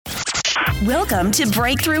Welcome to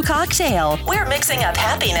Breakthrough Cocktail. We're mixing up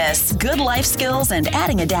happiness, good life skills, and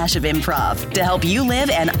adding a dash of improv to help you live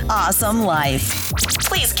an awesome life.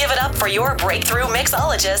 Please give it up for your breakthrough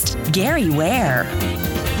mixologist, Gary Ware.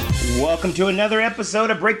 Welcome to another episode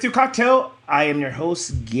of Breakthrough Cocktail. I am your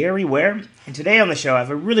host, Gary Ware, and today on the show I have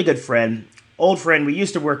a really good friend, old friend. We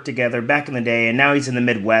used to work together back in the day, and now he's in the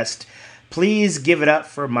Midwest. Please give it up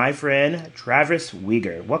for my friend, Travis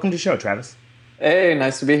Weger. Welcome to the show, Travis. Hey,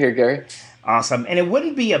 nice to be here, Gary. Awesome. And it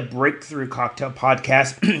wouldn't be a Breakthrough Cocktail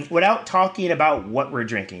podcast without talking about what we're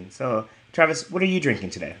drinking. So, Travis, what are you drinking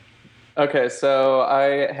today? Okay, so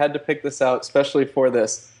I had to pick this out especially for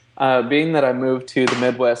this. Being that I moved to the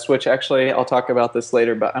Midwest, which actually I'll talk about this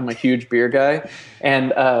later, but I'm a huge beer guy.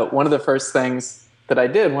 And one of the first things that I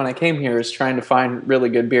did when I came here is trying to find really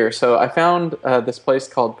good beer. So I found this place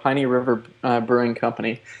called Piney River Brewing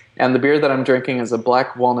Company. And the beer that I'm drinking is a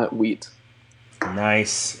Black Walnut Wheat.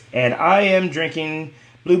 Nice. And I am drinking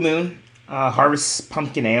Blue Moon Harvest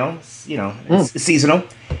Pumpkin Ale. You know, it's seasonal.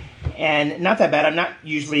 And not that bad. I'm not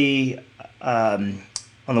usually on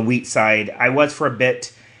the wheat side. I was for a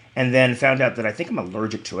bit and then found out that I think I'm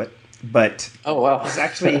allergic to it. But oh, wow. It's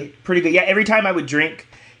actually pretty good. Yeah, every time I would drink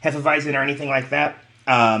Hefeweizen or anything like that,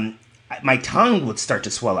 my tongue would start to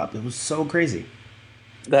swell up. It was so crazy.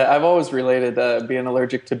 I've always related being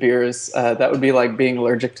allergic to beers. That would be like being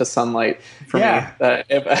allergic to sunlight for me.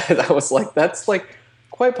 I was like, that's like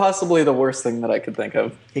quite possibly the worst thing that I could think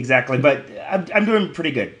of. Exactly, but I'm doing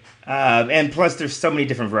pretty good. And plus, there's so many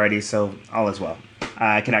different varieties, so all is well.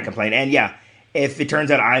 I cannot complain. And yeah, if it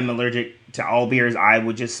turns out I'm allergic to all beers, I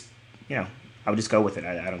would just go with it.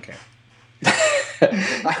 I don't care.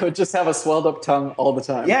 I would just have a swelled up tongue all the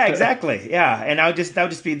time. Yeah, exactly. Yeah, and that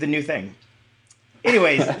would just be the new thing.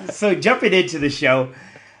 Anyways, so jumping into the show,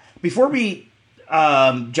 before we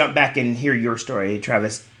jump back and hear your story,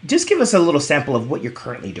 Travis, just give us a little sample of what you're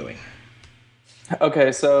currently doing.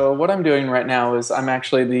 Okay, so what I'm doing right now is I'm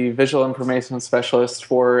actually the visual information specialist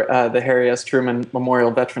for the Harry S. Truman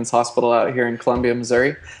Memorial Veterans Hospital out here in Columbia,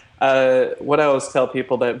 Missouri. What I always tell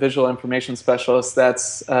people that visual information specialist,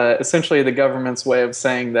 that's essentially the government's way of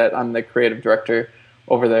saying that I'm the creative director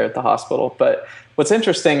over there at the hospital. But what's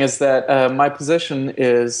interesting is that my position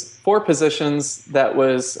is 4 positions. That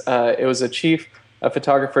was it was a chief, a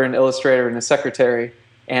photographer, an illustrator, and a secretary,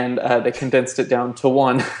 and they condensed it down to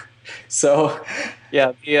 1. So,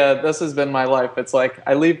 yeah, this has been my life. It's like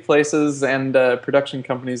I leave places and production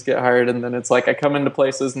companies get hired, and then it's like I come into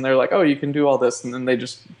places and they're like, "Oh, you can do all this," and then they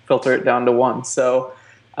just filter it down to 1. So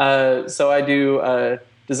I do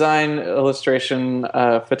design, illustration,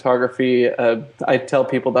 photography. I tell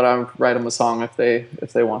people that I write them a song if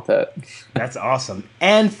they want that. That's awesome.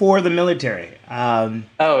 And for the military.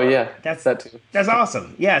 Oh yeah, that's that too. That's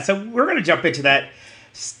awesome. Yeah. So we're going to jump into that.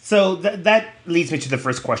 So that leads me to the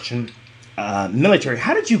first question. Military.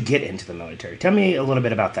 How did you get into the military? Tell me a little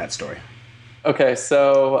bit about that story. Okay,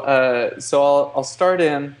 so I'll start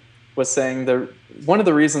in with saying one of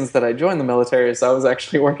the reasons that I joined the military is I was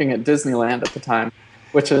actually working at Disneyland at the time,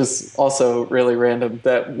 which is also really random.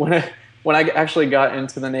 That when I actually got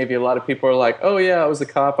into the Navy, a lot of people were like, "Oh yeah, I was a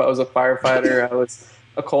cop, I was a firefighter, I was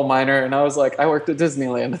a coal miner," and I was like, "I worked at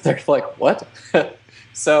Disneyland." They're like, "What?"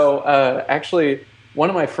 So actually, one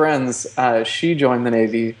of my friends, she joined the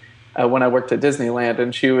Navy when I worked at Disneyland,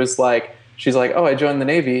 and she's like, "Oh, I joined the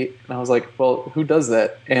Navy," and I was like, "Well, who does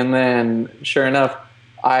that?" And then, sure enough,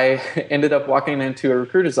 I ended up walking into a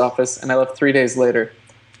recruiter's office, and I left 3 days later.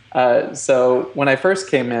 So when I first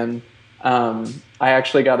came in, I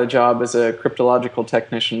actually got a job as a cryptological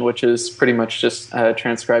technician, which is pretty much just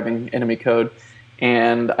transcribing enemy code.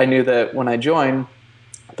 And I knew that when I joined,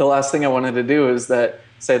 the last thing I wanted to do is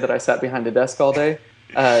say that I sat behind a desk all day.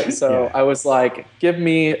 So I was like, give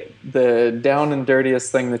me the down and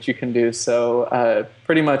dirtiest thing that you can do. So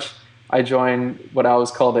pretty much I joined what I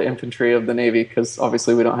always call the infantry of the Navy, because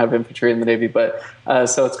obviously we don't have infantry in the Navy, but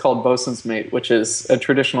so it's called bosun's mate, which is a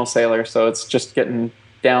traditional sailor. So it's just getting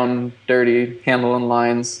down, dirty, handling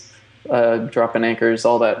lines, dropping anchors,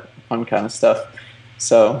 all that fun kind of stuff.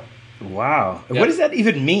 So... Wow. Yeah. What does that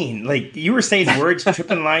even mean? Like, you were saying words,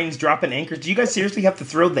 tripping lines, dropping anchors. Do you guys seriously have to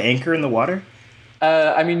throw the anchor in the water?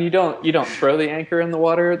 I mean, you don't throw the anchor in the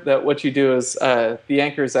water. That what you do is the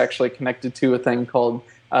anchor is actually connected to a thing called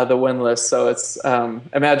the windlass. So it's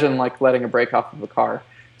imagine like letting a brake off of a car.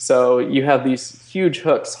 So you have these huge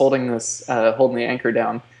hooks holding the anchor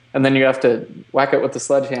down, and then you have to whack it with the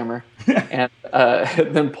sledgehammer, and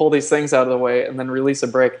then pull these things out of the way, and then release a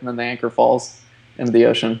brake, and then the anchor falls into the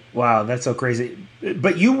ocean. Wow, that's so crazy.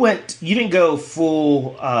 But you didn't go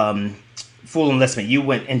full enlistment. You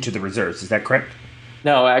went into the reserves. Is that correct?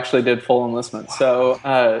 No, I actually did full enlistment.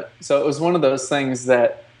 Wow. So it was one of those things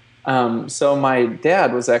that. So my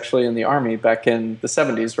dad was actually in the Army back in the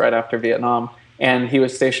 70s, right after Vietnam, and he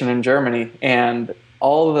was stationed in Germany. And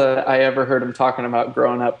all that I ever heard him talking about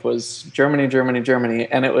growing up was Germany, Germany, Germany.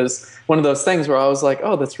 And it was one of those things where I was like,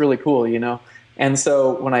 oh, that's really cool, you know? And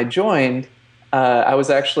so when I joined, I was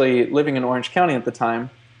actually living in Orange County at the time.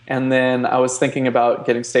 And then I was thinking about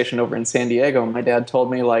getting stationed over in San Diego. My dad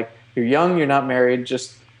told me, like, you're young, you're not married,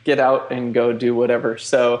 just get out and go do whatever.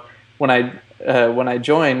 So when I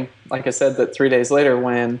joined, like I said, that 3 days later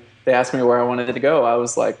when they asked me where I wanted to go, I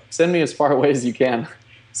was like, send me as far away as you can.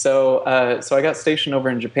 So I got stationed over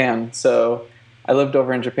in Japan. So I lived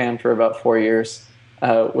over in Japan for about 4 years,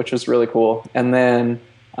 which was really cool. And then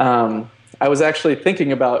I was actually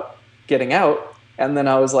thinking about getting out. And then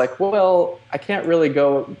I was like, well, I can't really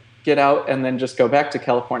get out and then just go back to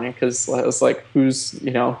California, because I was like,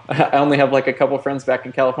 I only have like a couple friends back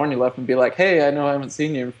in California left, and be like, hey, I know I haven't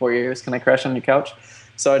seen you in 4 years. Can I crash on your couch?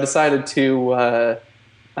 So I decided to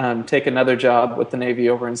take another job with the Navy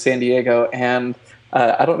over in San Diego. And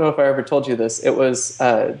I don't know if I ever told you this. It was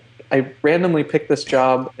I randomly picked this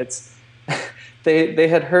job. It's they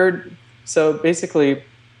had heard. So basically,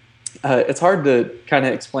 it's hard to kind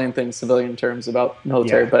of explain things civilian terms about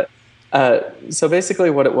military, but. So basically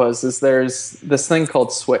what it was is there's this thing called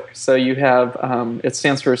SWCC. So you have, it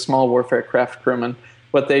stands for Small Warfare Craft Crewmen.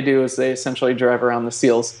 What they do is they essentially drive around the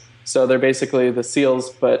SEALs. So they're basically the SEALs,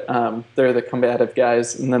 but they're the combative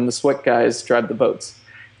guys, and then the SWCC guys drive the boats.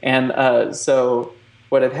 And so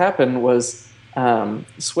what had happened was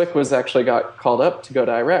SWCC was actually got called up to go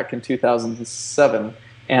to Iraq in 2007.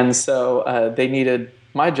 And so they needed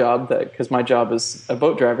my job, because my job is a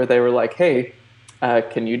boat driver. They were like, hey,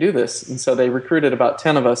 can you do this? And so they recruited about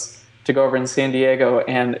 10 of us to go over in San Diego,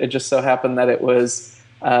 and it just so happened that it was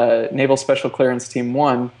Naval Special Clearance Team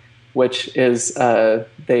 1, which is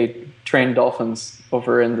they train dolphins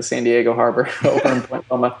over in the San Diego harbor over in Point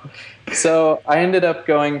Loma. So I ended up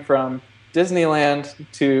going from Disneyland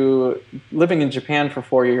to living in Japan for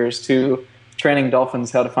 4 years to training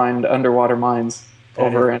dolphins how to find underwater mines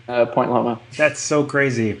over in Point Loma. That's so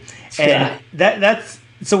crazy. And that's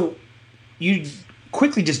so you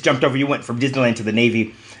quickly just jumped over. You went from Disneyland to the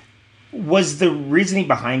Navy. Was the reasoning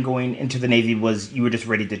behind going into the Navy was you were just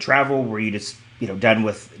ready to travel? Were you just done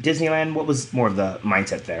with Disneyland? What was more of the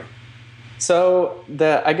mindset there? So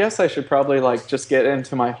I guess I should probably just get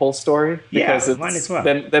into my whole story, because might as well.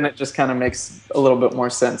 Then it just kind of makes a little bit more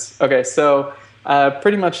sense. Okay, so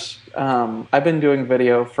pretty much I've been doing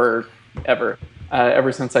video forever,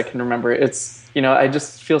 ever since I can remember. It's I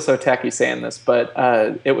just feel so tacky saying this, but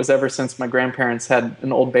it was ever since my grandparents had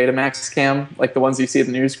an old Betamax cam, like the ones you see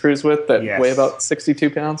the news crews with that weigh about 62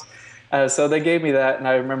 pounds. So they gave me that, and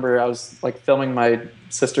I remember I was filming my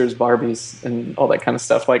sister's Barbies and all that kind of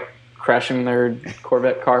stuff, crashing their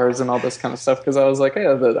Corvette cars and all this kind of stuff, because I was like, hey,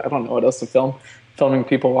 I don't know what else to film. Filming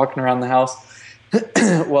people walking around the house.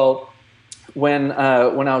 Well, when I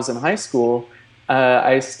was in high school,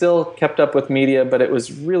 I still kept up with media, but it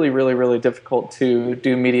was really, really, really difficult to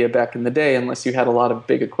do media back in the day unless you had a lot of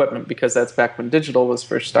big equipment, because that's back when digital was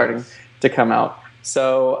first starting to come out.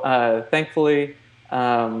 So thankfully,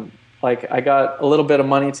 I got a little bit of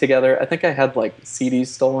money together. I think I had CDs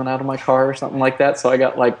stolen out of my car or something like that. So I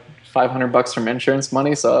got $500 from insurance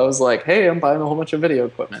money. So I was like, hey, I'm buying a whole bunch of video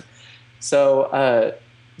equipment. So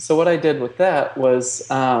what I did with that was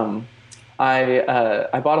I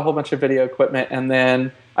bought a whole bunch of video equipment, and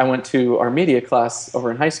then I went to our media class over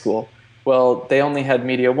in high school. Well, they only had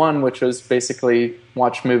Media 1, which was basically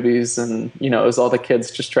watch movies, and it was all the kids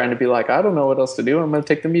just trying to be like, I don't know what else to do, I'm going to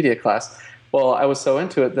take the media class. Well, I was so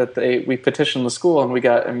into it that we petitioned the school, and we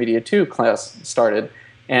got a Media 2 class started.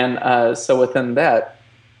 And so within that,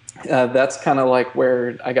 that's kind of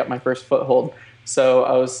where I got my first foothold. So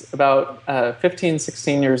I was about 15,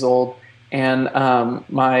 16 years old, and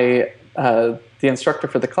the instructor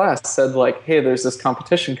for the class said, hey, there's this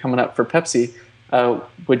competition coming up for Pepsi.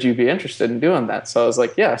 Would you be interested in doing that? So I was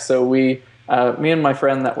like, yeah. So me and my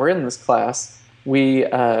friend that were in this class, we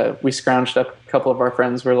scrounged up a couple of our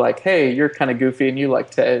friends. We're like, hey, you're kind of goofy and you like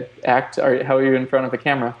to act. How are you in front of a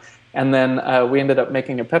camera? And then we ended up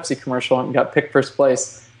making a Pepsi commercial and got picked first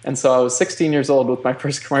place. And so I was 16 years old with my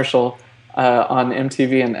first commercial on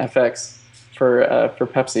MTV and FX for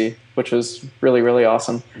Pepsi, which was really, really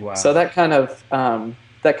awesome. Wow. So that kind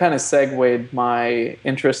of segued my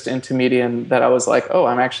interest into media, and that I was like, oh,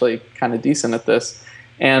 I'm actually kind of decent at this.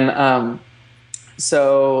 And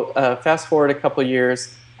so fast forward a couple of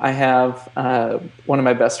years, I have one of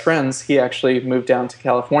my best friends. He actually moved down to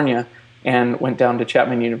California and went down to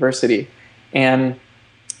Chapman University. And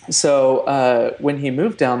So when he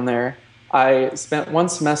moved down there, I spent one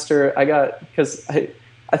semester. Because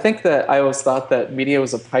I think that I always thought that media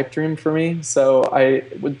was a pipe dream for me. So I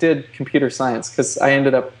did computer science because I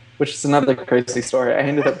ended up, which is another crazy story, I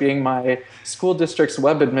ended up being my school district's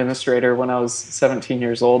web administrator when I was 17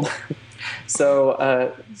 years old. So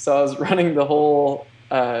I was running the whole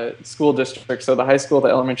school district, so the high school, the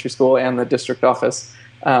elementary school, and the district office.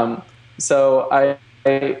 So I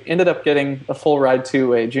ended up getting a full ride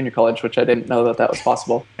to a junior college, which I didn't know that was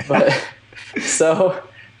possible. But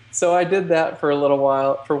so I did that for a little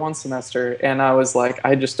while, for one semester, and I was like,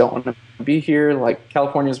 I just don't want to be here. Like,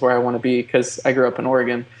 California is where I want to be because I grew up in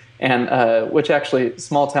Oregon, and which actually,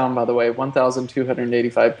 small town, by the way,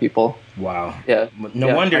 1,285 people. Wow. Yeah.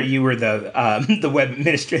 No wonder you were the web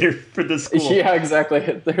administrator for the school. Yeah, exactly.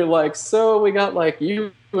 They're like, so we got like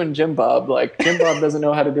you and Jim Bob. Like, Jim Bob doesn't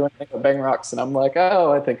know how to do anything but bang rocks, and I'm like,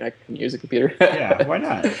 oh, I think I can use a computer. Yeah, why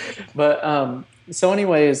not? But so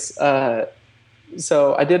anyways,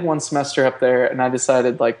 so I did one semester up there, and I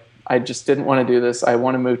decided like I just didn't want to do this. I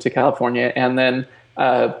want to move to California, and then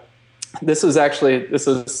this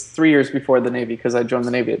was 3 years before the Navy because I joined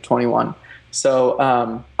the Navy at 21. So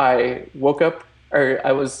I woke up, or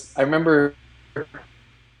I remember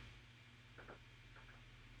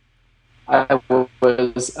I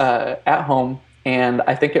was at home, and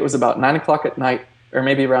I think it was about 9 o'clock at night, or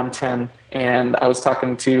maybe around 10, and I was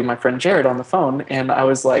talking to my friend Jared on the phone, and I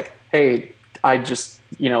was like, hey, I just,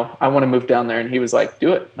 I want to move down there. And he was like,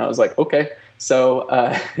 do it. And I was like, okay. So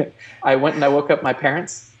I went and I woke up my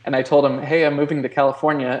parents, and I told them, hey, I'm moving to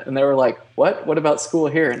California. And they were like, what? What about school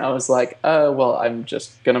here? And I was like, well, I'm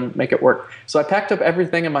just going to make it work. So I packed up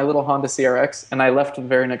everything in my little Honda CRX, and I left the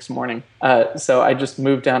very next morning. So I just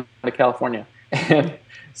moved down to California. And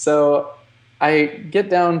so I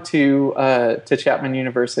get down to Chapman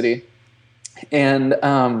University, and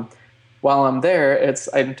while I'm there,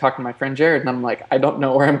 I'm talking to my friend Jared, and I'm like, I don't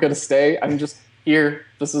know where I'm going to stay. I'm just here.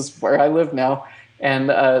 This is where I live now.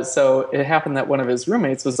 And so it happened that one of his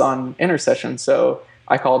roommates was on intercession. So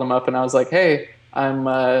I called him up, and I was like, hey, I'm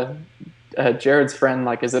Jared's friend.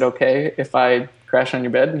 Like, is it okay if I crash on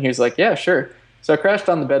your bed? And he was like, yeah, sure. So I crashed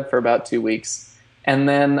on the bed for about 2 weeks. And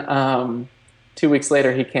then 2 weeks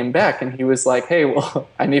later, he came back, and he was like, hey, well,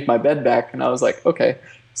 I need my bed back. And I was like, okay.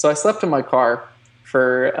 So I slept in my car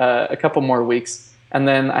for a couple more weeks. And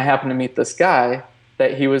then I happened to meet this guy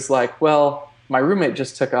that he was like, well, my roommate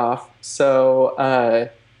just took off. So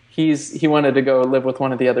he wanted to go live with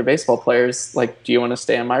one of the other baseball players. Like, do you want to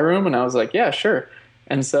stay in my room? And I was like, yeah, sure.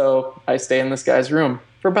 And so I stay in this guy's room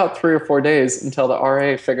for about 3 or 4 days until the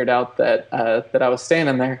RA figured out that I was staying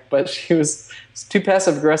in there. But she was too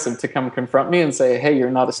passive aggressive to come confront me and say, hey, you're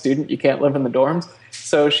not a student. You can't live in the dorms.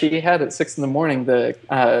 So she had at 6 in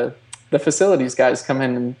the facilities guys come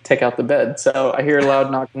in and take out the bed. So I hear a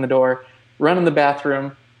loud knock on the door, run in the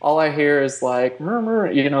bathroom. All I hear is like,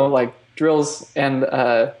 murmur, like drills. And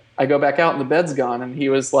I go back out, and the bed's gone. And he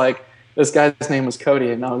was like, this guy's name was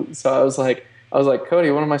Cody. And so I was like,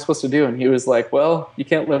 Cody, what am I supposed to do? And he was like, well, you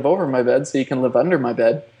can't live over my bed, so you can live under my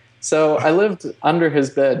bed. So I lived under his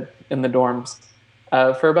bed in the dorms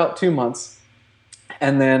for about 2 months.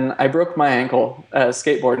 And then I broke my ankle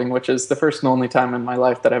skateboarding, which is the first and only time in my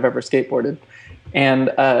life that I've ever skateboarded.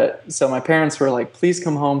 And so my parents were like, please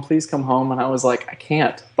come home. And I was like, I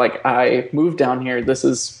can't. Like, I moved down here. This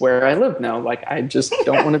is where I live now. Like, I just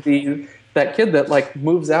don't want to be that kid that like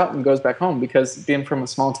moves out and goes back home, because being from a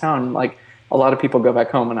small town, like a lot of people go back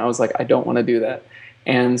home. And I was like, I don't want to do that.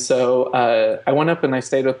 And so I went up and I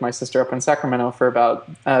stayed with my sister up in Sacramento for about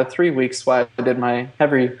 3 weeks while I did my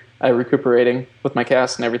heavy recuperating with my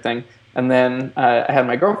cast and everything. And then I had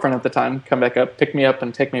my girlfriend at the time come back up, pick me up,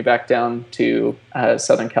 and take me back down to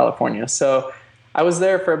Southern California. So I was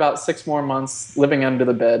there for about 6 more months, living under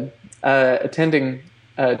the bed, attending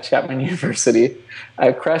Chapman University,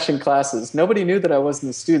 crashing classes. Nobody knew that I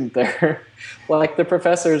wasn't a student there. Like, the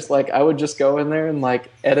professors, like, I would just go in there and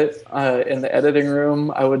like edit in the editing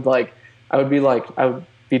room. I would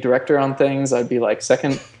be director on things. I'd be like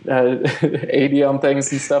second AD on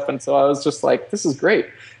things and stuff. And so I was just like, this is great.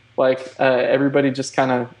 Like, everybody just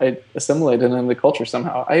kind of assimilated in the culture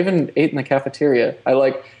somehow. I even ate in the cafeteria. I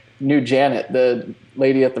like knew Janet, the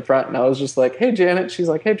lady at the front, and I was just like, hey, Janet. She's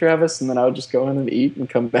like, hey, Travis. And then I would just go in and eat and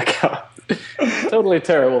come back out. Totally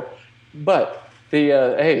terrible. But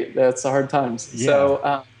hey, that's the hard times.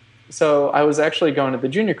 Yeah. So I was actually going to the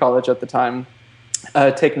junior college at the time,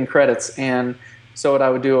 taking credits. And so what I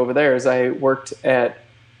would do over there is I worked at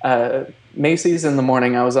Macy's in the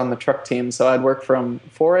morning. I was on the truck team. So I'd work from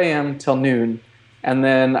 4 a.m. till noon. And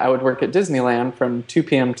then I would work at Disneyland from 2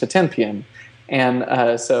 p.m. to 10 p.m.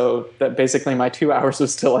 And so that basically my 2 hours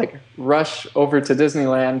was to like rush over to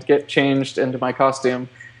Disneyland, get changed into my costume,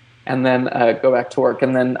 and then go back to work.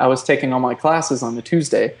 And then I was taking all my classes on a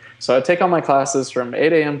Tuesday. So I'd take all my classes from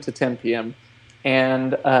 8 a.m. to 10 p.m.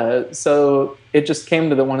 And so it just came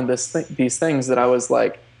to one of these things that I was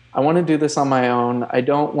like, I want to do this on my own. I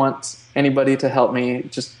don't want anybody to help me.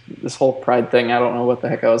 Just this whole pride thing. I don't know what the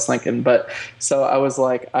heck I was thinking. But so I was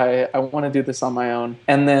like, I want to do this on my own.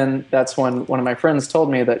 And then that's when one of my friends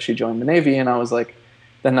told me that she joined the Navy. And I was like,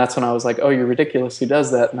 then that's when I was like, oh, you're ridiculous. Who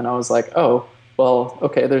does that? And then I was like, oh, well,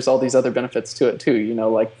 okay, there's all these other benefits to it too. You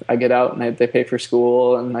know, like I get out and they pay for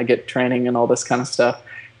school and I get training and all this kind of stuff.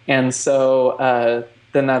 And so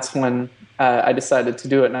then that's when I decided to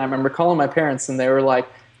do it. And I remember calling my parents and they were like,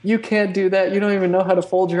 you can't do that. You don't even know how to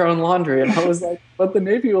fold your own laundry. And I was like, but the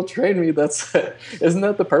Navy will train me. Isn't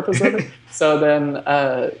that the purpose of it? So then,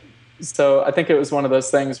 so I think it was one of those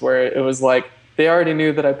things where it was like, they already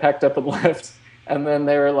knew that I packed up and left. And then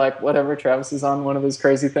they were like, whatever, Travis is on one of his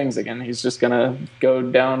crazy things again. He's just going to go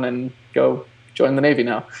down and go join the Navy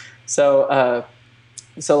now. So,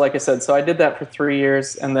 so like I said, so I did that for 3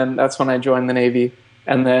 years. And then that's when I joined the Navy.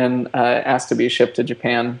 And then asked to be shipped to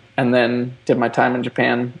Japan, and then did my time in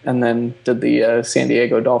Japan, and then did the San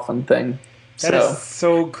Diego Dolphin thing. That is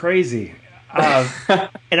so crazy.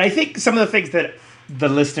 And I think some of the things that the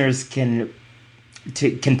listeners can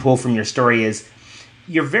pull from your story is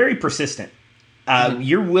you're very persistent.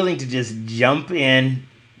 You're willing to just jump in,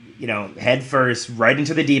 head first, right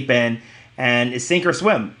into the deep end, and it's sink or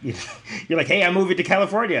swim. You're like, hey, I'm moving to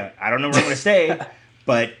California. I don't know where I'm going to stay,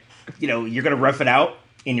 but you're going to rough it out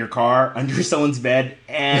in your car, under someone's bed.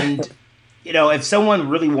 And, if someone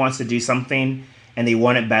really wants to do something and they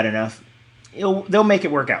want it bad enough, they'll make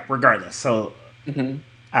it work out regardless. So,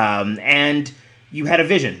 and you had a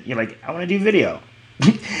vision. You're like, I want to do video.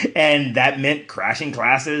 And that meant crashing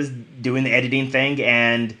classes, doing the editing thing,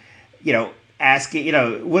 and, asking,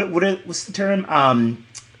 what's the term?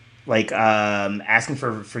 Asking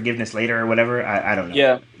for forgiveness later or whatever. I don't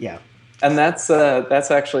know. Yeah. And that's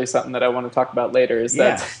actually something that I want to talk about later. Is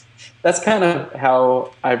that's kind of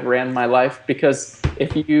how I've ran my life, because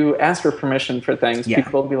if you ask for permission for things,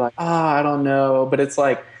 people will be like, I don't know. But it's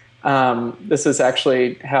like, this is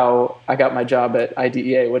actually how I got my job at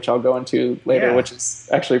IDEA, which I'll go into later, which is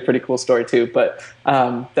actually a pretty cool story too. But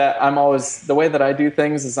that I'm always, the way that I do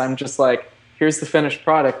things is I'm just like, here's the finished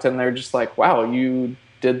product. And they're just like, wow, you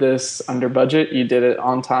did this under budget, you did it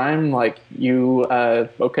on time, like you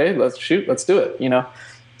okay, let's do it,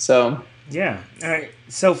 so yeah. All right,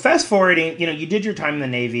 so fast forwarding, you did your time in the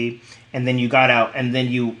Navy and then you got out and then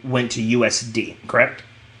you went to USD, correct?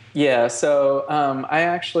 Yeah. So let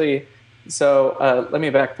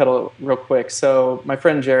me backpedal real quick. So my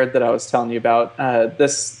friend Jared that I was telling you about,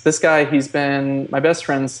 this guy, he's been my best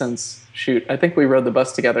friend since I think we rode the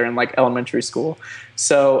bus together in like elementary school.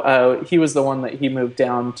 So he was the one that he moved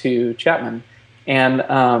down to Chapman. And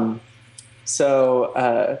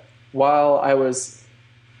while I was,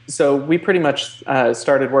 so we pretty much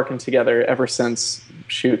started working together ever since,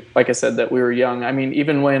 like I said, that we were young. I mean,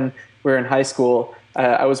 even when we were in high school,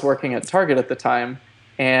 I was working at Target at the time,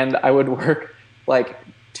 and I would work like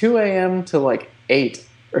 2 a.m. to like 8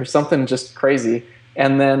 or something just crazy.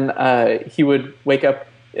 And then he would wake up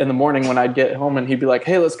in the morning when I'd get home and he'd be like,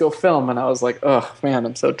 hey, let's go film. And I was like, oh man,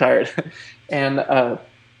 I'm so tired. And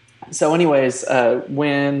so anyways,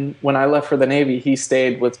 when I left for the Navy, he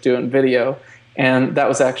stayed with doing video. And that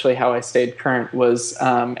was actually how I stayed current, was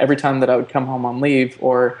every time that I would come home on leave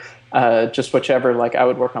or just whichever, like I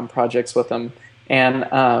would work on projects with him. And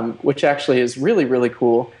which actually is really, really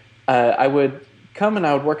cool. I would come and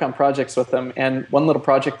I would work on projects with him. And one little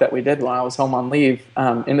project that we did when I was home on leave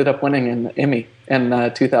ended up winning an Emmy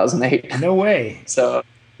in 2008. No way. So,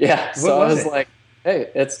 yeah. So I was like, hey,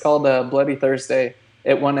 it's called Bloody Thursday.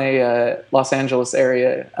 It won a Los Angeles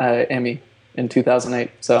area Emmy in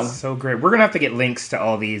 2008. So great. We're going to have to get links to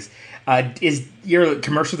all these. Is your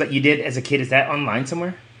commercial that you did as a kid, is that online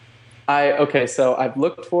somewhere? So I've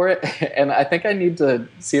looked for it, and I think I need to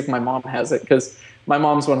see if my mom has it, because my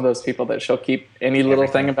mom's one of those people that she'll keep any little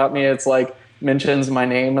thing about me. It's like mentions my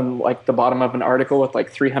name and like the bottom of an article with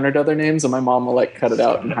like 300 other names, and my mom will like cut it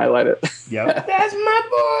out and highlight it. Yep. That's my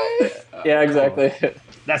boy. Yeah, exactly. Oh,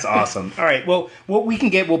 that's awesome. All right. Well, what we can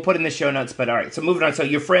get, we'll put in the show notes. But all right. So moving on. So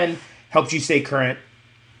your friend helped you stay current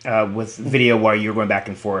with video while you were going back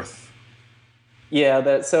and forth.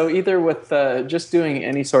 Yeah, so either with just doing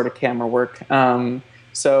any sort of camera work.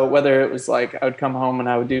 So whether it was like I would come home and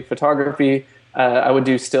I would do photography, I would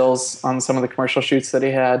do stills on some of the commercial shoots that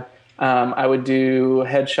he had. I would do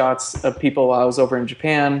headshots of people while I was over in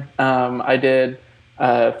Japan. I did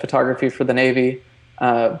photography for the Navy.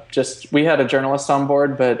 We had a journalist on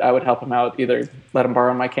board, but I would help him out, either let him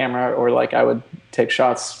borrow my camera or like I would take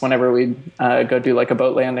shots whenever we'd go do like a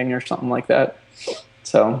boat landing or something like that.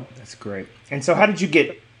 So that's great. And so how did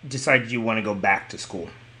you decide you want to go back to school?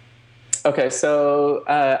 Okay, so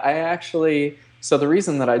so the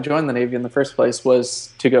reason that I joined the Navy in the first place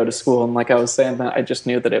was to go to school. And like I was saying, that I just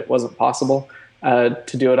knew that it wasn't possible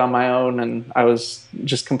to do it on my own. And I was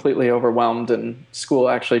just completely overwhelmed. And school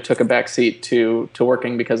actually took a backseat to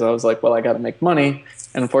working, because I was like, well, I got to make money.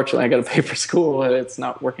 And unfortunately, I got to pay for school. And it's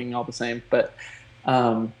not working all the same. But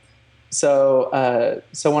so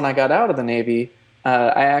when I got out of the Navy,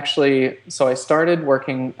 I started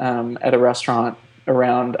working at a restaurant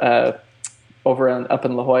around up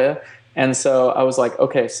in La Jolla. And so I was like,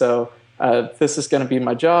 okay, so this is going to be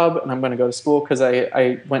my job, and I'm going to go to school, because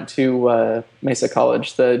I went to Mesa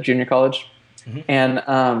College, the junior college. Mm-hmm.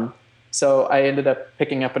 And so I ended up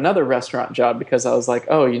picking up another restaurant job, because I was like,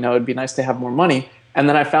 oh, it'd be nice to have more money. And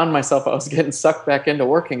then I found myself, I was getting sucked back into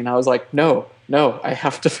working, and I was like, no, I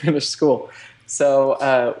have to finish school.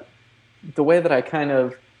 So the way that I kind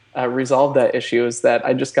of resolved that issue is that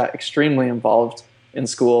I just got extremely involved in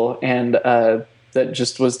school, and that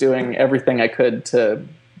just was doing everything I could to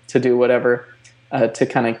do whatever to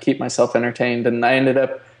kind of keep myself entertained. And I ended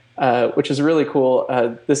up, which is really cool.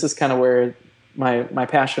 This is kind of where my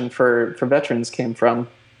passion for veterans came from,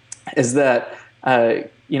 is that,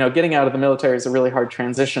 getting out of the military is a really hard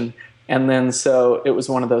transition. And then, so it was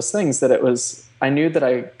one of those things that I knew that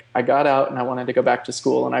I got out and I wanted to go back to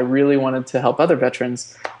school, and I really wanted to help other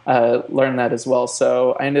veterans learn that as well.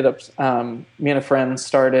 So I ended up, me and a friend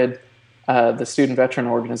started the student veteran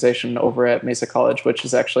organization over at Mesa College, which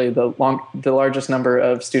is actually the largest number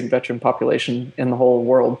of student veteran population in the whole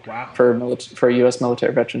world. Wow. for U.S.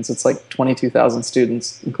 military veterans. It's like 22,000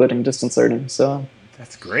 students, including distance learning. So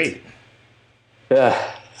that's great.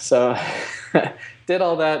 Yeah. So did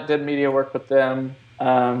all that, did media work with them.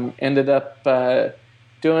 Ended up I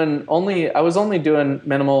was only doing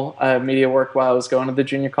minimal media work while I was going to the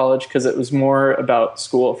junior college, because it was more about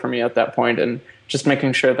school for me at that point, and just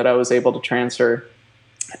making sure that I was able to transfer.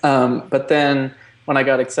 But then when I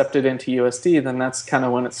got accepted into USD, then that's kind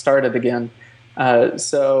of when it started again.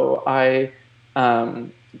 So I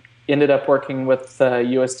ended up working with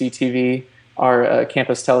USD TV, our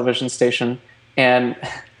campus television station. And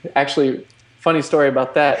actually, funny story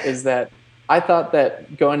about that is that I thought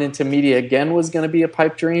that going into media again was going to be a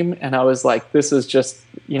pipe dream. And I was like, this is just,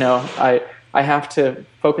 I have to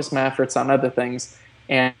focus my efforts on other things.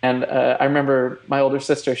 And I remember my older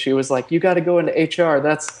sister, she was like, you got to go into HR.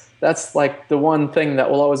 That's like the one thing that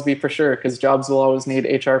will always be for sure, because jobs will always need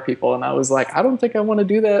HR people. And I was like, I don't think I want to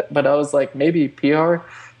do that. But I was like, maybe PR.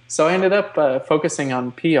 So I ended up focusing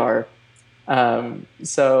on PR.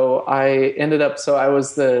 So I ended up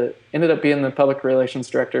being the public relations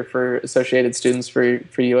director for Associated Students for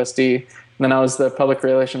USD. And then I was the public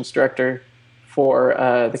relations director for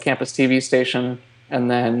the campus TV station,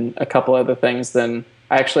 and then a couple other things. Then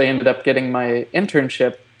I actually ended up getting my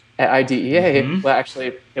internship at IDEA. Mm-hmm. Well,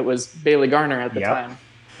 actually, it was Bailey Garner at the time.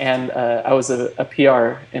 And I was a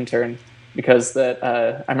PR intern, because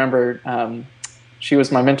I remember she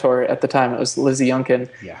was my mentor at the time. It was Lizzie Youngkin.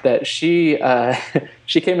 Yeah. That she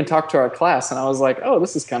came and talked to our class, and I was like, oh,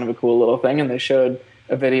 this is kind of a cool little thing. And they showed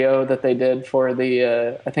a video that they did for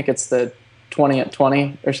the, I think it's the 20 at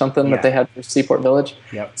 20 or something that they had for Seaport Village.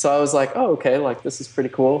 Yep. So I was like, oh, okay, like this is pretty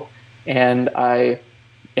cool. And I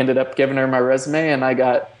ended up giving her my resume, and I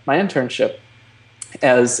got my internship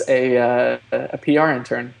as a PR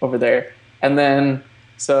intern over there. And then,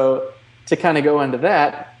 so to kind of go into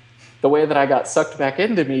that, the way that I got sucked back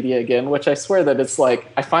into media again, which I swear that it's like,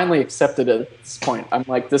 I finally accepted it at this point. I'm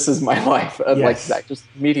like, this is my life. Like that, just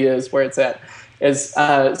media is where it's at.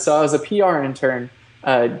 So I was a PR intern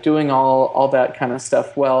doing all that kind of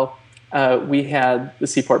stuff. Well, we had the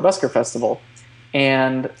Seaport Busker Festival.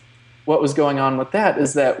 And what was going on with that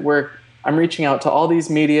is that I'm reaching out to all these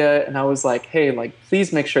media, and I was like, hey, like,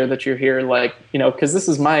 please make sure that you're here, like, because this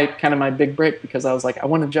is my big break, because I was like, I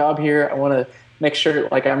want a job here. I want to make sure,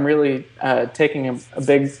 like, I'm really taking a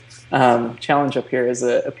big challenge up here as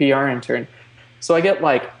a PR intern. So I get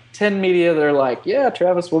like 10 media. They're like, yeah,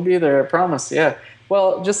 Travis, we'll be there. I promise. Yeah.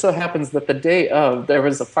 Well, it just so happens that the day of, there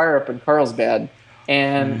was a fire up in Carlsbad,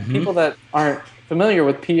 and people that aren't familiar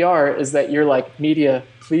with PR is that you're like, media,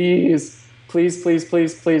 please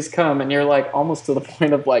come. And you're like almost to the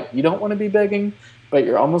point of like, you don't want to be begging, but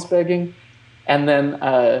you're almost begging. And then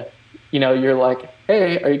you're like,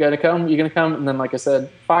 hey, are you going to come? You going to come? And then, like I said,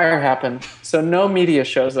 fire happened. So no media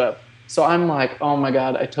shows up. So I'm like, oh my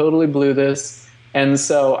God, I totally blew this. And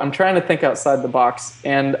so I'm trying to think outside the box.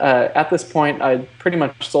 And at this point, I pretty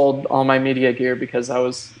much sold all my media gear because I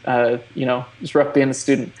was, it's rough being a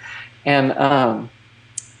student. And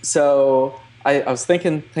so I was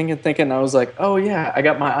thinking. I was like, oh yeah, I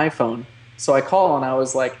got my iPhone. So I call and I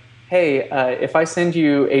was like, hey, if I send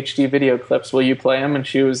you HD video clips, will you play them? And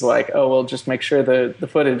she was like, oh, well, just make sure the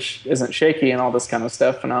footage isn't shaky and all this kind of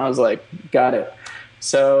stuff. And I was like, got it.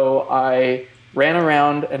 So I ran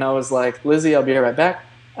around and I was like, Lizzie, I'll be right back.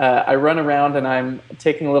 I run around and I'm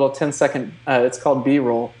taking a little 10-second, it's called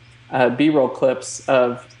B-roll clips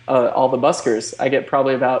of all the buskers. I get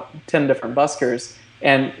probably about 10 different buskers.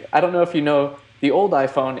 And I don't know if you know, the old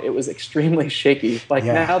iPhone, it was extremely shaky.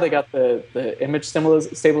 Now they got the image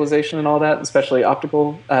stabilization and all that, especially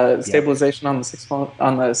optical stabilization on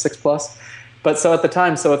the 6 Plus. But so at the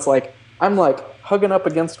time, so it's like I'm like hugging up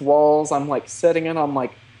against walls. I'm like setting it on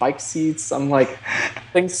like bike seats. I'm like, I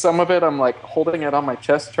think some of it I'm like holding it on my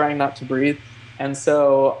chest, trying not to breathe. And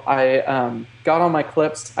so I got all my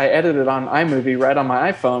clips. I edited on iMovie right on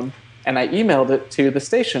my iPhone, and I emailed it to the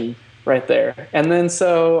station right there. And then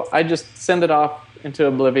so I just send it off into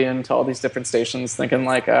oblivion to all these different stations, thinking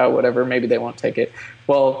like, whatever, maybe they won't take it.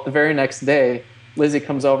 Well, the very next day, Lizzie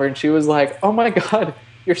comes over and she was like, oh my God,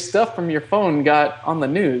 your stuff from your phone got on the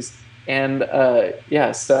news. And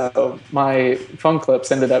so my phone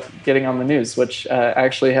clips ended up getting on the news, which I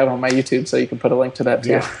actually have on my YouTube, so you can put a link to that too.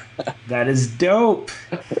 Yeah, that is dope.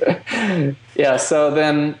 Yeah, so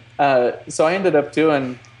then, so I ended up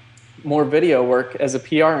doing more video work as a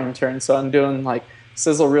PR intern. So I'm doing like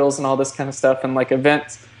sizzle reels and all this kind of stuff and like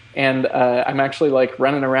events. And I'm actually like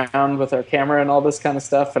running around with our camera and all this kind of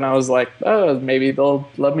stuff. And I was like, oh, maybe they'll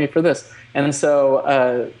love me for this. And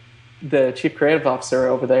so the chief creative officer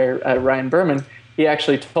over there, Ryan Berman, he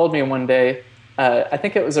actually told me one day, I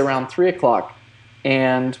think it was around 3:00,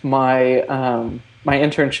 and my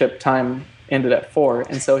internship time ended at 4.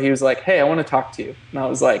 And so he was like, hey, I want to talk to you. And I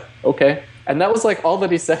was like, okay. And that was like all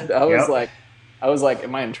that he said. I was like,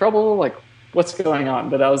 am I in trouble? Like, what's going on?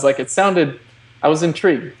 But I was like, I was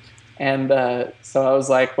intrigued. And so I was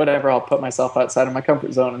like, whatever, I'll put myself outside of my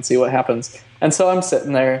comfort zone and see what happens. And so I'm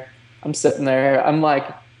sitting there. I'm like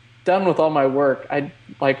done with all my work. I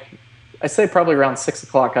say probably around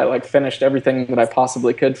 6:00, I like finished everything that I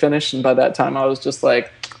possibly could finish. And by that time I was just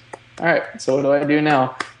like, all right, so what do I do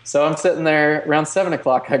now? So I'm sitting there around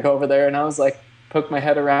 7:00. I go over there and I was like, poke my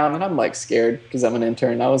head around, and I'm like scared because I'm an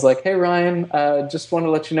intern. I was like, hey Ryan, just want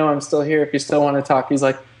to let you know I'm still here if you still want to talk. He's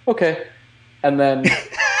like, okay. And then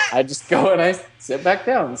I just go and I sit back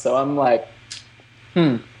down. So I'm like,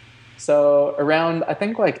 So around, I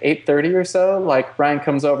think like 8:30 or so, like Ryan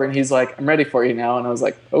comes over and he's like, I'm ready for you now. And I was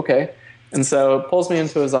like, okay. And so pulls me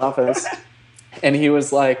into his office and he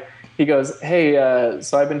was like, he goes, hey,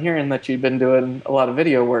 so I've been hearing that you've been doing a lot of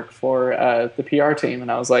video work for the PR team.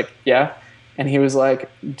 And I was like, yeah. And he was like,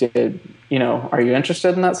 are you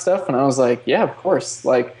interested in that stuff? And I was like, yeah, of course.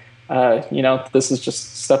 Like, this is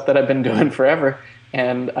just stuff that I've been doing forever.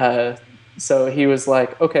 And so he was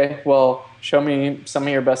like, okay, well, show me some of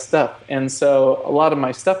your best stuff. And so a lot of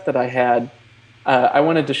my stuff that I had, I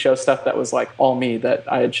wanted to show stuff that was like all me,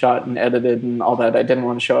 that I had shot and edited and all that. I didn't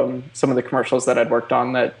want to show him some of the commercials that I'd worked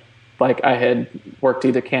on that like I had worked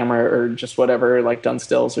either camera or just whatever, like done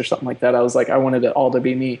stills or something like that. I was like, I wanted it all to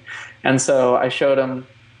be me. And so I showed him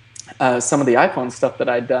some of the iPhone stuff that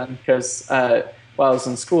I'd done because while I was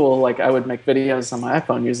in school, like I would make videos on my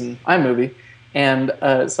iPhone using iMovie. And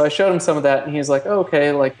so I showed him some of that and he's like, oh,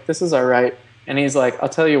 okay, like this is all right. And he's like, I'll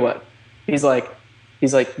tell you what. He's like,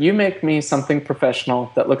 you make me something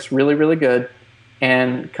professional that looks really, really good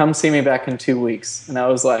and come see me back in 2 weeks. And I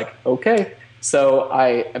was like, okay. So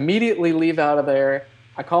I immediately leave out of there.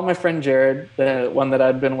 I called my friend Jared, the one that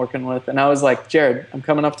I'd been working with, and I was like, Jared, I'm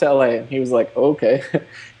coming up to LA. And he was like, oh, okay.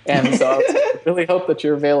 And so I was like, I really hope that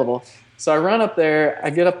you're available. So I run up there,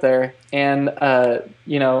 I get up there, and,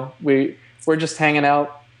 we're just hanging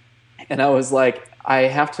out. And I was like, I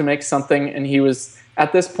have to make something. And he was,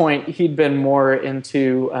 at this point, he'd been more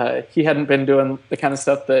into, he hadn't been doing the kind of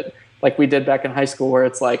stuff that like we did back in high school where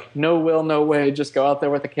it's like, no will, no way, just go out there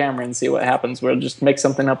with a camera and see what happens. We'll just make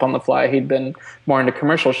something up on the fly. He'd been more into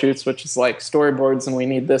commercial shoots, which is like storyboards and we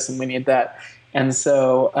need this and we need that. And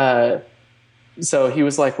so so he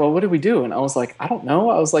was like, well, what do we do? And I was like, I don't know.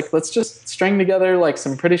 I was like, let's just string together like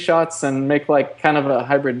some pretty shots and make like kind of a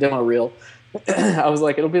hybrid demo reel. I was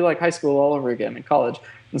like, it'll be like high school all over again in college.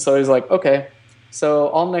 And so he's like, okay. So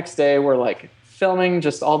all next day we're like filming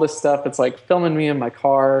just all this stuff. It's like filming me in my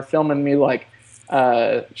car, filming me like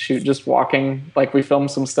just walking. Like we filmed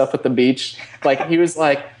some stuff at the beach. Like he's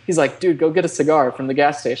like, dude, go get a cigar from the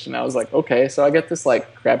gas station. I was like, okay. So I get this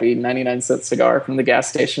like crappy 99-cent cigar from the gas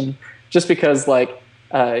station just because like,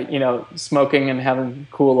 smoking and having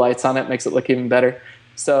cool lights on it makes it look even better.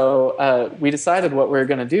 So we decided what we're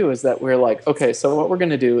going to do is that we're like, okay, so what we're going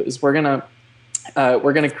to do is we're going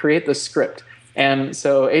to create this script. And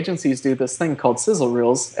so agencies do this thing called sizzle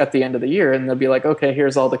reels at the end of the year, and they'll be like, okay,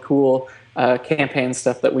 here's all the cool campaign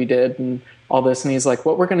stuff that we did and all this. And he's like,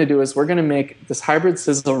 what we're going to do is we're going to make this hybrid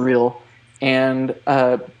sizzle reel, and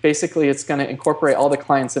basically it's going to incorporate all the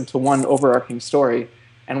clients into one overarching story.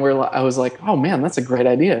 And I was like, oh man, that's a great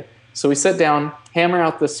idea. So we sit down, hammer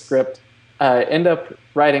out this script, end up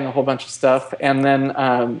writing a whole bunch of stuff, and then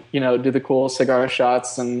do the cool cigar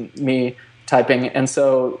shots and me typing. And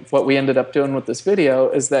so what we ended up doing with this video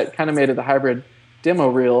is that kind of made it a hybrid demo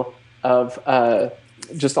reel of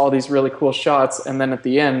just all these really cool shots. And then at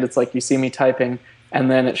the end, it's like you see me typing,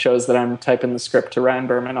 and then it shows that I'm typing the script to Ryan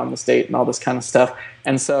Berman on this date and all this kind of stuff.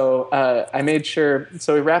 And so I made sure,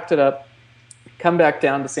 so we wrapped it up, come back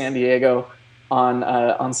down to San Diego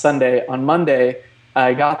on Sunday. On Monday,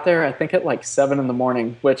 I got there, I think at like 7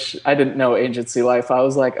 a.m, which I didn't know agency life. I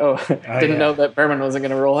was like, didn't know that Berman wasn't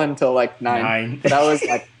going to roll in until like 9. But I was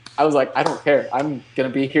like, I don't care. I'm going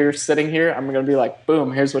to be here, sitting here. I'm going to be like,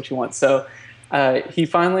 boom, here's what you want. So I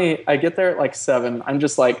get there at like 7. I'm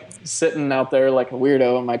just like sitting out there like a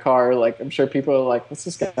weirdo in my car. Like, I'm sure people are like, what's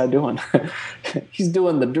this guy doing? He's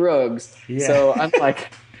doing the drugs. Yeah. So I'm like,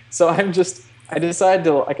 I decide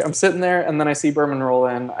to, like, I'm sitting there, and then I see Berman roll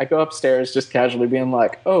in. I go upstairs just casually being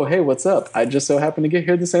like, oh, hey, what's up? I just so happen to get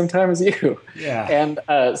here the same time as you. Yeah. And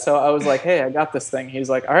so I was like, hey, I got this thing. He's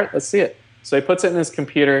like, all right, let's see it. So he puts it in his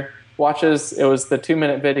computer, watches, it was the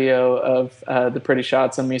 2-minute video of the pretty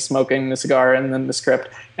shots and me smoking the cigar and then the script.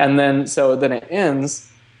 And then it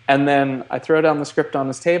ends, and then I throw down the script on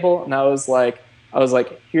his table, and I was like,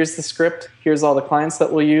 here's the script. Here's all the clients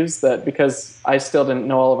that we'll use, that because I still didn't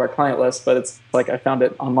know all of our client lists, but it's like I found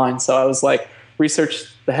it online. So I was like,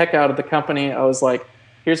 researched the heck out of the company. I was like,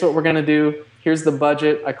 here's what we're going to do. Here's the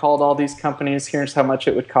budget. I called all these companies. Here's how much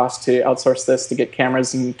it would cost to outsource this, to get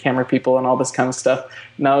cameras and camera people and all this kind of stuff.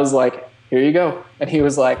 And I was like, here you go. And he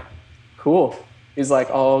was like, cool. He's like,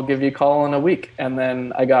 I'll give you a call in a week. And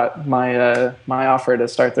then I got my offer to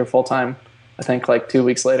start there full time, I think like 2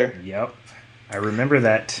 weeks later. Yep. I remember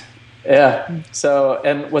that. Yeah. So,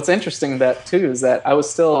 and what's interesting that too is that I was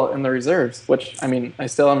still in the reserves, which, I mean, I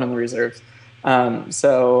still am in the reserves.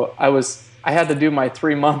 So I had to do my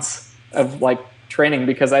 3 months of like training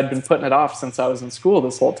because I'd been putting it off since I was in school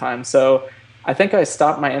this whole time. So I think I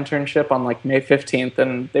stopped my internship on like May 15th,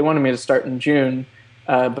 and they wanted me to start in June,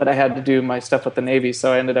 but I had to do my stuff with the Navy.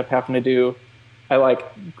 So I ended up having to I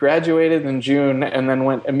like graduated in June and then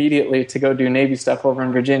went immediately to go do Navy stuff over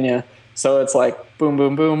in Virginia. So it's like boom,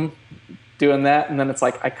 boom, boom, doing that. And then it's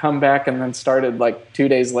like I come back and then started like 2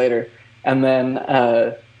 days later. And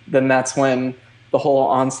then that's when the whole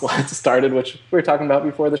onslaught started, which we were talking about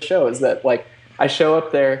before the show, is that like I show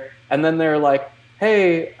up there and then they're like,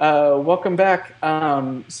 hey, welcome back.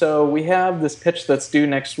 So we have this pitch that's due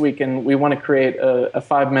next week and we want to create a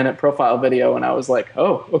 5-minute profile video. And I was like,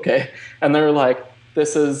 oh, okay. And they're like,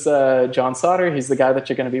 this is John Sauter. He's the guy that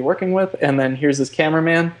you're going to be working with. And then here's his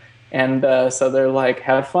cameraman. And so they're like,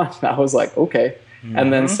 have fun. And I was like, okay. Mm-hmm.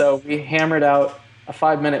 And then so we hammered out a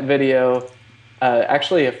 5-minute video,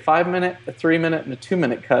 actually a 5-minute, a 3-minute, and a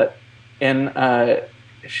 2-minute cut in,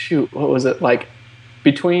 what was it? Like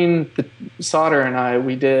between the Sauter and I,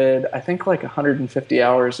 we did, I think like 150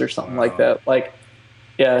 hours or something like that. Like,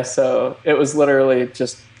 yeah, so it was literally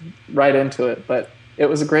just right into it. But it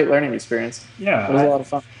was a great learning experience. Yeah. It was a lot of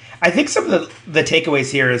fun. I think some of the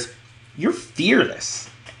takeaways here is you're fearless.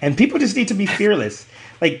 And people just need to be fearless.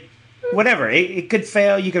 Like, whatever. It could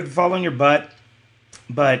fail. You could fall on your butt.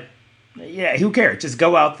 But, yeah, who cares? Just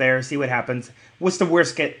go out there, see what happens. What's the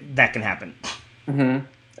worst that can happen? Mm-hmm.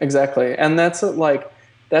 Exactly. And that's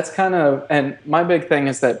kind of, and my big thing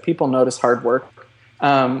is that people notice hard work.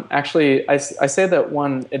 Actually, I say that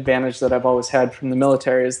one advantage that I've always had from the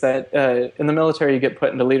military is that in the military you get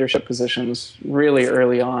put into leadership positions really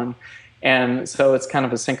early on. And so it's kind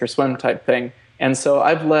of a sink or swim type thing. And so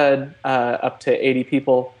I've led up to 80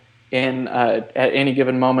 people at any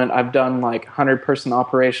given moment. I've done like 100-person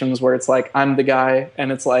operations where it's like I'm the guy,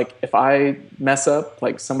 and it's like if I mess up,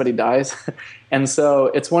 like somebody dies. And so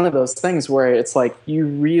it's one of those things where it's like you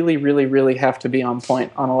really, really, really have to be on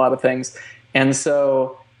point on a lot of things. And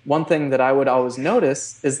so one thing that I would always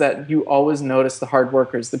notice is that you always notice the hard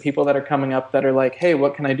workers, the people that are coming up that are like, hey,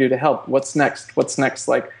 what can I do to help? What's next? What's next?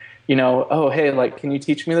 Like, oh, hey, like, can you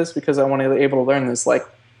teach me this? Because I want to be able to learn this. Like,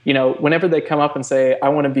 whenever they come up and say, I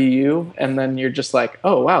want to be you, and then you're just like,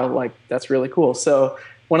 oh, wow, like, that's really cool. So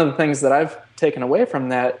one of the things that I've taken away from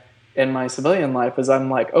that in my civilian life is I'm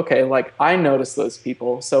like, okay, like, I notice those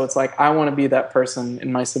people. So it's like, I want to be that person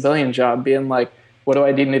in my civilian job, being like, what do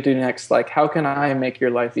I need to do next? Like, how can I make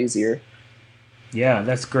your life easier? Yeah,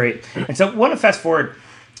 that's great. And so I want to fast forward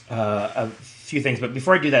a few things, but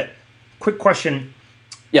before I do that, quick question.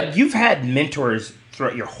 Yeah. You've had mentors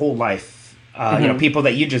throughout your whole life, people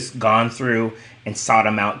that you just gone through and sought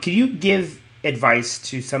them out. Could you give advice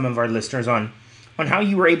to some of our listeners on how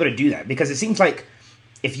you were able to do that? Because it seems like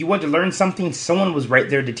if you want to learn something, someone was right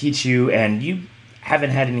there to teach you, and you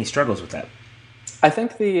haven't had any struggles with that. I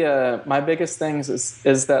think my biggest things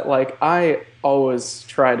is that, like, I always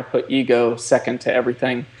try to put ego second to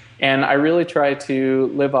everything, and I really try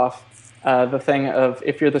to live off the thing of,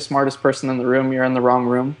 if you're the smartest person in the room, you're in the wrong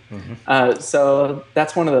room. Mm-hmm. So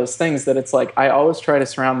that's one of those things that it's like I always try to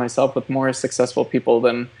surround myself with more successful people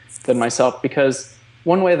than myself, because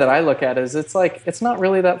one way that I look at it is it's like it's not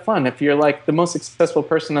really that fun. If you're like the most successful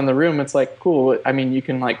person in the room, it's like cool. I mean, you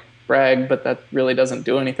can like brag, but that really doesn't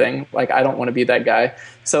do anything. Like, I don't want to be that guy.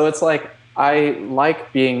 So it's like I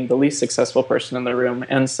like being the least successful person in the room.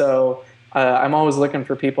 And so I'm always looking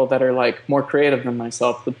for people that are like more creative than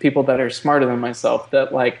myself, the people that are smarter than myself,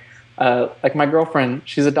 that like my girlfriend,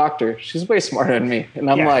 she's a doctor. She's way smarter than me. And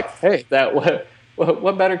I'm like, hey,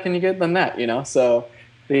 what better can you get than that? So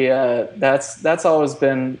that's always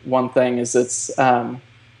been one thing, is it's, trying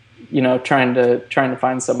to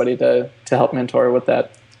find somebody to help mentor with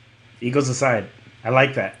that. Egos aside, I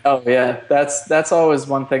like that. Oh yeah, that's always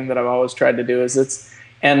one thing that I've always tried to do.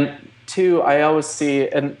 And two, I always see,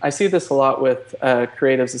 and I see this a lot with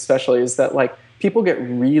creatives especially, is that like people get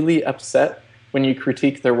really upset when you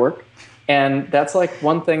critique their work, and that's like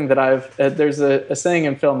one thing that there's a saying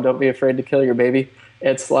in film: "Don't be afraid to kill your baby."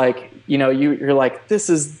 It's like, you're like, this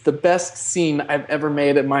is the best scene I've ever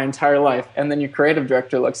made in my entire life, and then your creative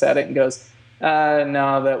director looks at it and goes,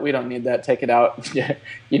 no, that we don't need that. Take it out.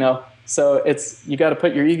 So you got to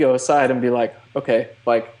put your ego aside and be like, okay,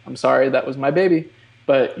 like, I'm sorry, that was my baby,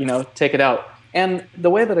 but take it out. And the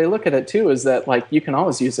way that I look at it too is that like you can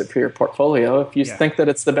always use it for your portfolio. If you think that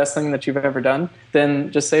it's the best thing that you've ever done,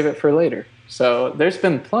 then just save it for later. So there's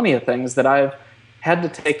been plenty of things that I've had to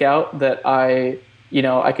take out that I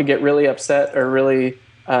could get really upset or really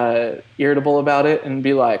irritable about it and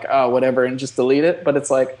be like, oh, whatever, and just delete it. But it's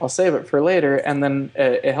like, I'll save it for later, and then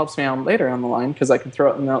it helps me out later on the line because I can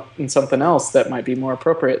throw it in something else that might be more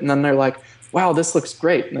appropriate. And then they're like, wow, this looks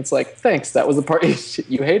great. And it's like, thanks, that was the part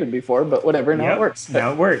you hated before, but whatever, now it works.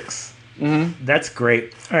 Now it works. Mm-hmm. That's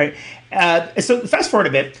great. All right. So fast forward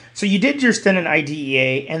a bit. So you did your stint in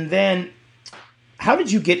IDEA, and then how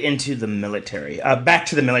did you get into the military? Back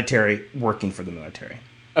to the military, working for the military.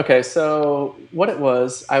 Okay, so what it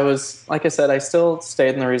was, I was, like I said, I still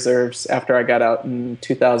stayed in the reserves after I got out in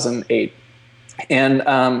 2008. And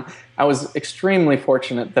I was extremely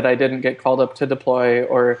fortunate that I didn't get called up to deploy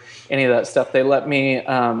or any of that stuff. They let me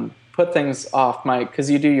put things off because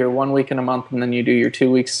you do your 1 week in a month and then you do your 2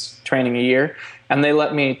 weeks training a year. And they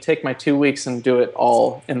let me take my 2 weeks and do it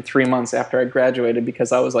all in 3 months after I graduated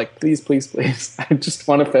because I was like, please, please, please, I just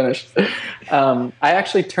want to finish. I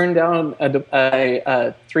actually turned down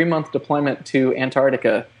a 3-month deployment to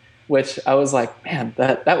Antarctica, which I was like, man,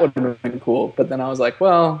 that would have been cool. But then I was like,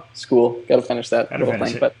 well, school, got to finish that little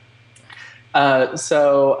thing. But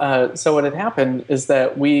so what had happened is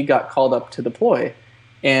that we got called up to deploy.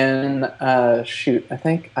 And I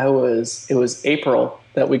think it was April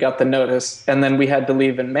that we got the notice, and then we had to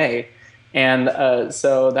leave in May. And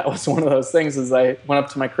so that was one of those things is I went up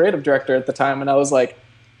to my creative director at the time and I was like,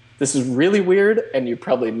 this is really weird and you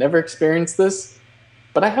probably never experienced this,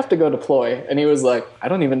 but I have to go deploy. And he was like, I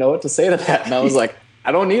don't even know what to say to that. And I was like,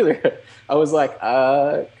 I don't either. I was like,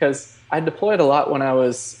 because I deployed a lot when I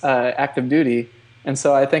was active duty. And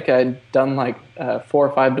so I think I'd done like 4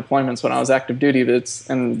 or 5 deployments when I was active duty.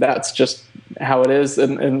 And that's just how it is.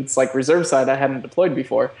 And it's like reserve side, I hadn't deployed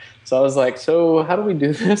before. So I was like, so how do we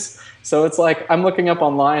do this? So it's like I'm looking up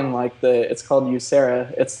online, like it's called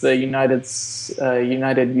USERA. It's the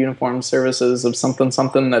United Uniformed Services of something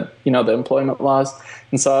that, the employment laws.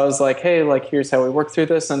 And so I was like, hey, like here's how we work through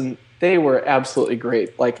this. And they were absolutely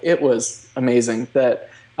great. Like it was amazing that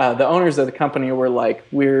the owners of the company were like,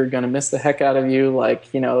 we're going to miss the heck out of you.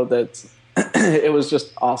 Like, that it was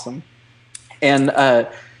just awesome. And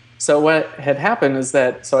so what had happened is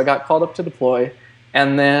that, so I got called up to deploy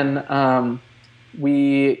And then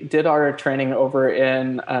we did our training over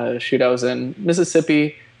in, I was in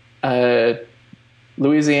Mississippi,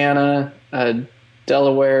 Louisiana,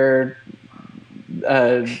 Delaware,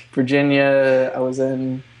 Virginia. I was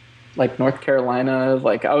in like North Carolina.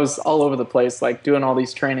 Like I was all over the place, like doing all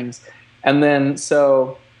these trainings. And then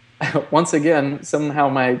so once again, somehow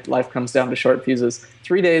my life comes down to short fuses.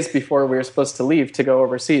 3 days before we were supposed to leave to go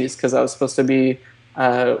overseas, because I was supposed to be,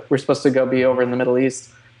 we're supposed to go be over in the Middle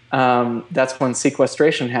East. That's when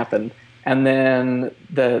sequestration happened. And then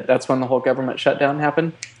that's when the whole government shutdown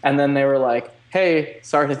happened. And then they were like, hey,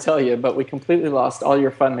 sorry to tell you, but we completely lost all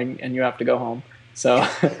your funding and you have to go home. So,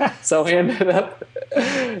 so we ended up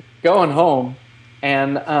going home.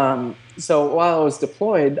 And so while I was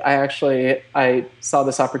deployed, I saw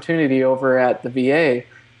this opportunity over at the VA.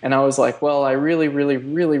 And I was like, well, I really, really,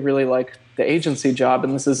 really, really like the agency job.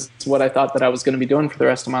 And this is what I thought that I was going to be doing for the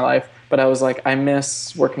rest of my life. But I was like, I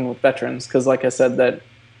miss working with veterans. Because like I said, that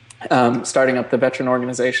starting up the veteran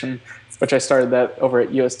organization, which I started that over at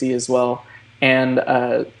USD as well. And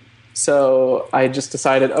so I just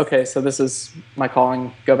decided, okay, so this is my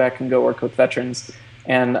calling, go back and go work with veterans.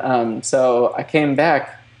 And so I came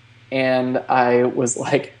back and I was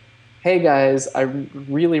like, hey guys, I'm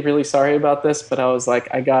really, really sorry about this, but I was like,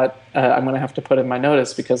 I'm going to have to put in my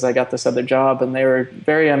notice because I got this other job. And they were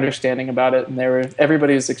very understanding about it. And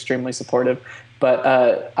everybody was extremely supportive. But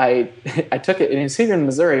I took it, and it's here in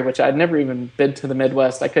Missouri, which I'd never even been to the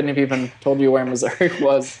Midwest. I couldn't have even told you where Missouri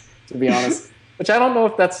was, to be honest. Which I don't know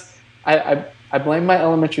if that's, I blame my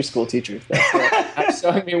elementary school teacher if that's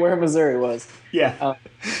showing me where Missouri was. Yeah.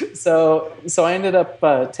 So I ended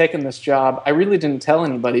up taking this job. I really didn't tell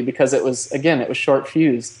anybody because it was short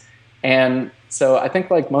fused. And so I think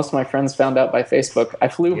like most of my friends found out by Facebook. I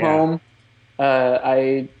flew home.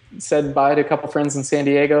 I said bye to a couple friends in San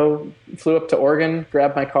Diego, flew up to Oregon,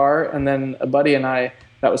 grabbed my car, and then a buddy and I,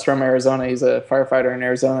 that was from Arizona, he's a firefighter in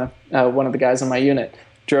Arizona, one of the guys in my unit,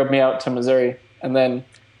 drove me out to Missouri. And then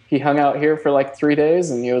he hung out here for like 3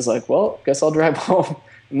 days, and he was like, well, guess I'll drive home.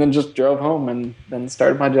 And then just drove home and then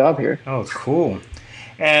started my job here. Oh, cool.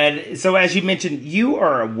 And so as you mentioned, you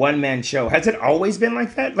are a one-man show. Has it always been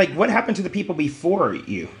like that? Like, what happened to the people before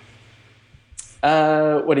you?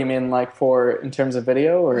 What do you mean, like in terms of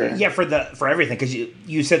video, or? Yeah, for everything, because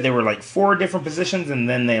you said there were like 4 different positions, and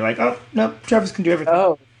then they like, oh no, Travis can do everything.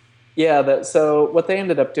 Oh, yeah. So what they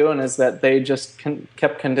ended up doing is that they just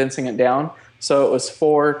kept condensing it down. So it was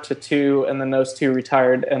 4 to 2, and then those 2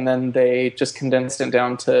 retired, and then they just condensed it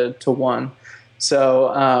down to 1.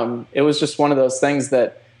 So it was just one of those things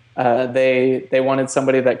that they wanted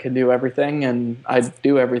somebody that could do everything, and I'd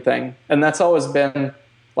do everything, and that's always been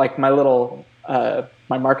like my little.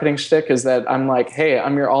 My marketing shtick is that I'm like, hey,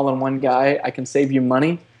 I'm your all-in-one guy. I can save you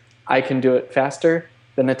money. I can do it faster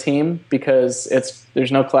than a team because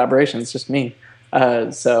there's no collaboration. It's just me.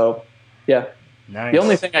 So, yeah. Nice. The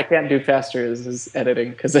only thing I can't do faster is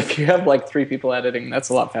editing, because if you have like 3 people editing, that's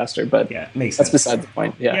a lot faster. But yeah, makes that's sense. beside the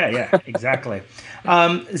point. Yeah, yeah, exactly.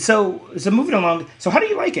 So moving along. So how do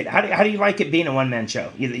you like it? How do you like it being a one-man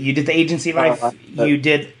show? You did the agency life. You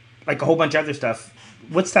did like a whole bunch of other stuff.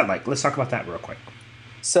 What's that like? Let's talk about that real quick.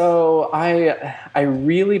 So I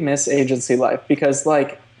really miss agency life because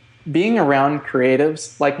like being around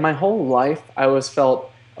creatives, like my whole life, I always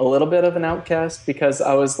felt a little bit of an outcast because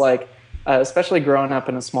I was like, especially growing up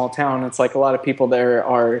in a small town, it's like a lot of people there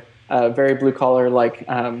are very blue collar. Like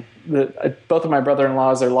both of my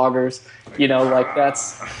brother-in-laws are loggers. You know, like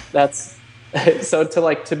that's. So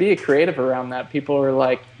to be a creative around that, people were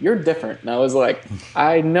like, you're different. And I was like,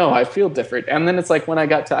 I know, I feel different. And then it's like when I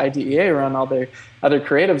got to IDEA around all the other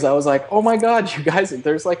creatives, I was like, oh my God, you guys,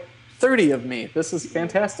 there's like 30 of me. This is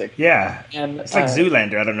fantastic. Yeah. And it's like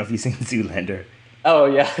Zoolander. I don't know if you've seen Zoolander. Oh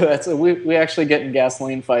yeah, we actually get in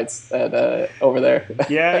gasoline fights over there.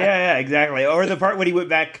 yeah, exactly. Or the part when he went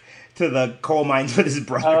back to the coal mines with his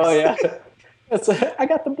brothers. Oh yeah. I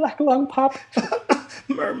got the black lung pop.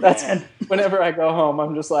 Merman. That's whenever I go home,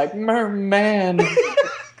 I'm just like, Merman.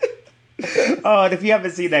 Oh, and if you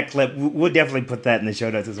haven't seen that clip, we'll definitely put that in the show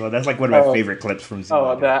notes as well. That's like one of my favorite clips from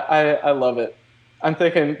Zoolander. I love it. I'm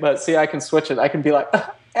thinking, but see, I can switch it. I can be like,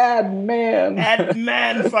 add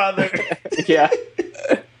man, father. Yeah.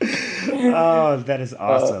 Oh, that is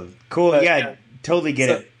awesome. Cool. Yeah, totally get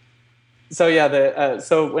it. So yeah,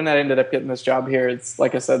 so when I ended up getting this job here, it's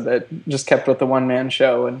like I said, that just kept with the one-man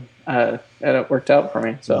show, and it worked out for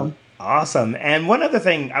me. So awesome. And one other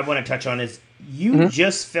thing I want to touch on is you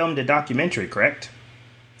just filmed a documentary, correct?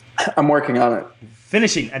 I'm working on it.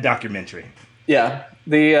 Finishing a documentary. Yeah.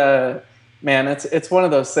 The Man, it's one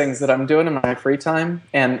of those things that I'm doing in my free time,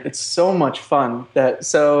 and it's so much fun.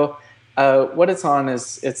 What it's on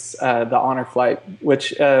is the Honor Flight,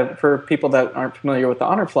 which for people that aren't familiar with the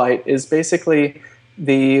Honor Flight is basically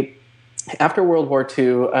after World War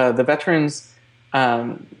II, the veterans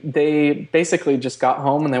they basically just got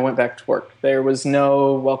home and they went back to work. There was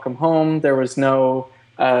no welcome home. There was no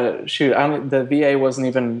the VA wasn't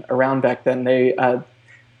even around back then. They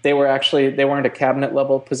weren't a cabinet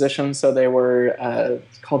level position, so they were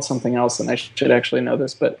called something else, and I should actually know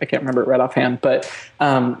this, but I can't remember it right offhand. But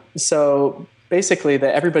so basically,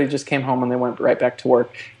 everybody just came home and they went right back to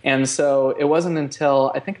work. And so it wasn't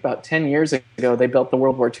until I think about 10 years ago they built the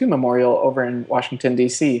World War II Memorial over in Washington,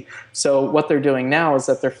 D.C. So what they're doing now is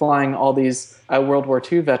that they're flying all these World War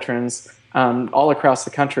II veterans all across the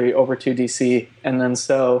country over to D.C. And then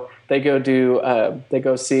so they go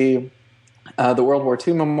see the World War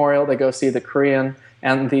II Memorial, they go see the Korean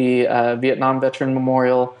and the Vietnam Veteran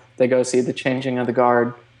Memorial, they go see the Changing of the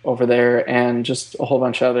Guard over there, and just a whole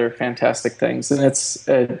bunch of other fantastic things. And it's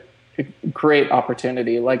a great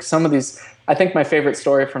opportunity. Like some of these, I think my favorite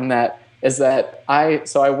story from that is that I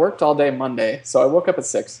worked all day Monday. So I woke up at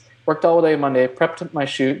 6, worked all day Monday, prepped my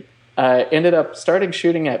shoot, ended up starting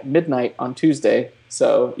shooting at midnight on Tuesday.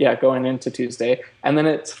 So yeah, going into Tuesday. And then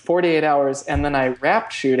it's 48 hours, and then I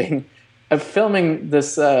wrapped shooting of filming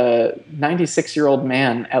this 96-year-old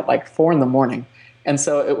man at like 4 a.m. And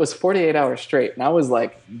so it was 48 hours straight, and I was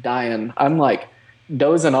like dying. I'm like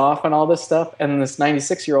dozing off and all this stuff, and this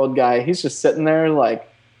 96-year-old guy, he's just sitting there like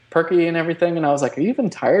perky and everything, and I was like, "Are you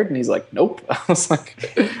even tired?" And he's like, "Nope." I was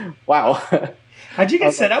like, "Wow." How'd you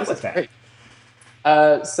get set up with that?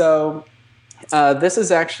 This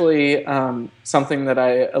is actually something that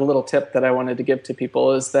a little tip that I wanted to give to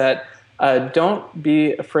people is that don't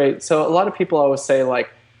be afraid. So a lot of people always say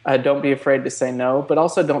like, don't be afraid to say no, but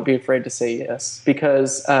also don't be afraid to say yes,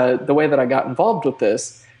 because the way that I got involved with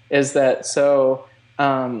this is that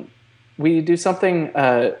we do something.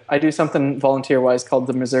 I do something volunteer-wise called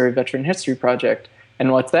the Missouri Veteran History Project,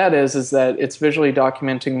 and what that is that it's visually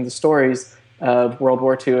documenting the stories of World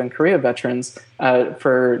War II and Korea veterans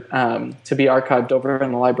to be archived over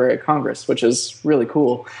in the Library of Congress, which is really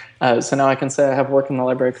cool. So now I can say I have work in the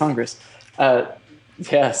Library of Congress.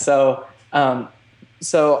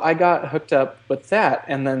 So I got hooked up with that,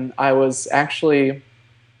 and then I was actually,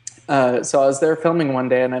 I was there filming one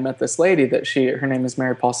day, and I met this lady her name is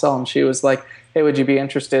Mary Paulsell, and she was like, "Hey, would you be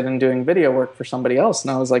interested in doing video work for somebody else?" And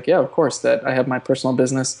I was like, "Yeah, of course." That I have my personal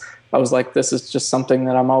business. I was like, "This is just something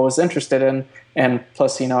that I'm always interested in, and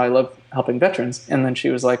plus, I love helping veterans." And then she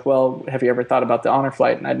was like, "Well, have you ever thought about the Honor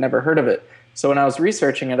Flight?" And I'd never heard of it. So when I was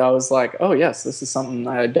researching it, I was like, "Oh yes, this is something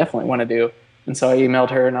I definitely want to do." And so I emailed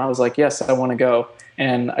her, and I was like, "Yes, I want to go."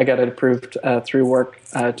 And I got it approved through work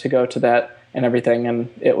to go to that and everything, and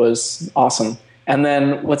it was awesome. And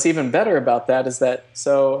then what's even better about that is that,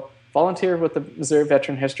 volunteer with the Missouri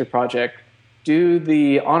Veteran History Project, do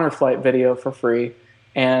the Honor Flight video for free,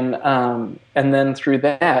 and then through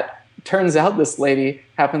that, turns out this lady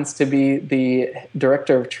happens to be the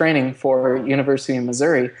director of training for University of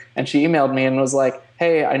Missouri, and she emailed me and was like,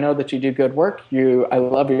 "Hey, I know that you do good work. I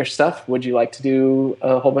love your stuff. Would you like to do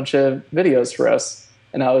a whole bunch of videos for us?"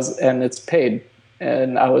 And it's paid.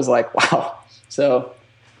 And I was like, wow. So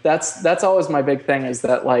that's always my big thing is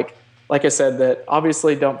that like I said, that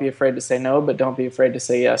obviously don't be afraid to say no, but don't be afraid to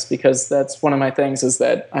say yes, because that's one of my things is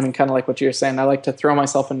that, I mean, kind of like what you're saying, I like to throw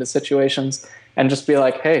myself into situations and just be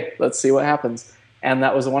like, hey, let's see what happens. And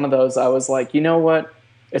that was one of those. I was like, you know what?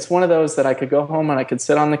 It's one of those that I could go home and I could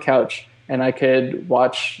sit on the couch and I could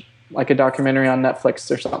watch like a documentary on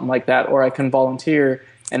Netflix or something like that, or I can volunteer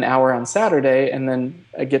an hour on Saturday and then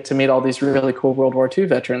I get to meet all these really cool World War II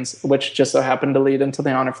veterans, which just so happened to lead into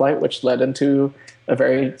the Honor Flight, which led into a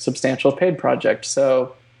very substantial paid project.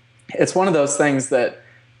 So it's one of those things that,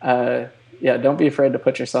 don't be afraid to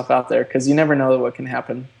put yourself out there, because you never know what can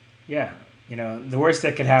happen. Yeah. The worst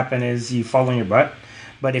that could happen is you fall on your butt,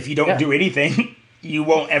 but if you don't do anything, you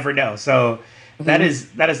won't ever know. So that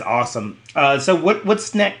is awesome. So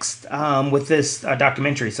what's next with this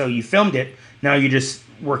documentary? So you filmed it. Now you're just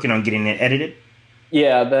working on getting it edited?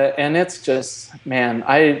 Yeah, and it's just, man,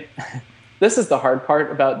 this is the hard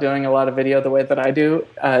part about doing a lot of video the way that I do,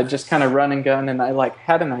 just kind of run and gun, and I like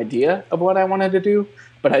had an idea of what I wanted to do,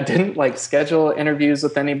 but I didn't like schedule interviews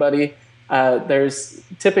with anybody. There's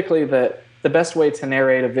typically the best way to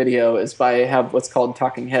narrate a video is by have what's called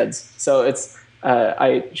talking heads. So it's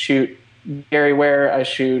I shoot Gary Ware, I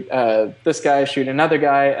shoot this guy, I shoot another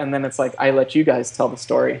guy, and then it's like I let you guys tell the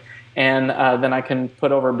story. And then I can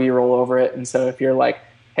put over B-roll over it. And so if you're like,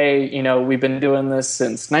 hey, we've been doing this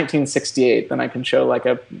since 1968, then I can show like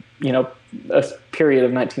a period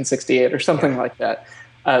of 1968 or something like that.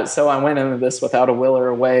 So I went into this without a will or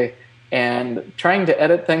a way, and trying to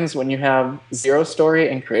edit things when you have zero story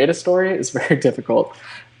and create a story is very difficult.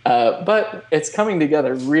 But it's coming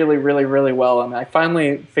together really, really, really well, and I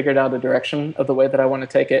finally figured out a direction of the way that I want to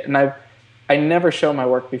take it. And I never show my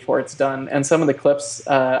work before it's done, and some of the clips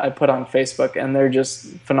I put on Facebook, and they're just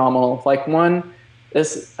phenomenal. Like one,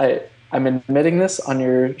 I'm admitting this on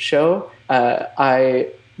your show. I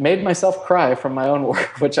made myself cry from my own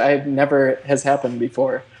work, which never has happened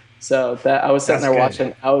before. So that I was sitting there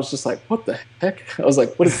watching, I was just like, "What the heck?" I was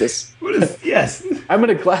like, "What is this?" Yes. I'm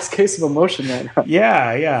in a glass case of emotion right now.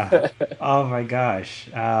 Yeah. Oh my gosh.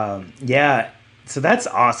 Yeah. So that's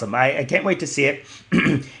awesome. I can't wait to see it.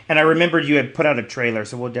 And I remembered you had put out a trailer,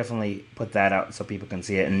 so we'll definitely put that out so people can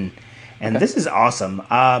see it. And this is awesome.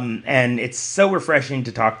 And it's so refreshing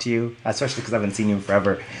to talk to you, especially because I haven't seen you in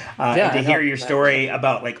forever. And to hear your story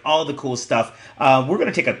about like all the cool stuff. We're going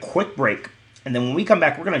to take a quick break. And then when we come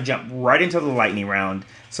back, we're going to jump right into the lightning round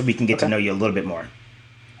so we can get to know you a little bit more.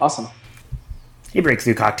 Awesome. Hey,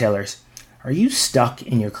 Breakthrough Cocktailers. Are you stuck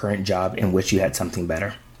in your current job and wish you had something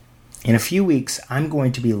better? In a few weeks, I'm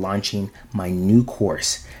going to be launching my new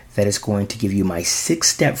course that is going to give you my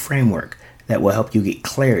 6-step framework that will help you get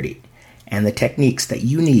clarity and the techniques that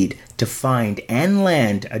you need to find and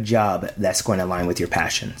land a job that's going to align with your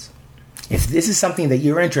passions. If this is something that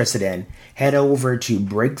you're interested in, head over to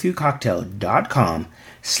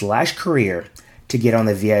breakthroughcocktail.com/career to get on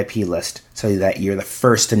the VIP list so that you're the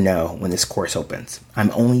first to know when this course opens.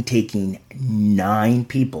 I'm only taking 9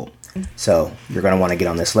 people, so you're going to want to get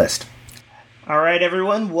on this list. All right,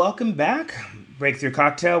 everyone, welcome back. Breakthrough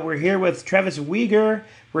Cocktail. We're here with Travis Weger.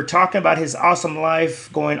 We're talking about his awesome life,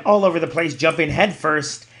 going all over the place, jumping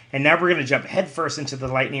headfirst, and now we're going to jump headfirst into the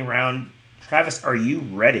lightning round. Travis, are you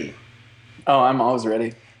ready? Oh, I'm always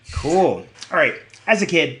ready. Cool. All right. As a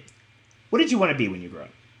kid, what did you want to be when you grew up?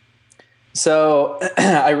 So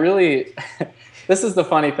this is the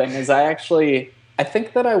funny thing is I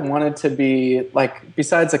think that I wanted to be like,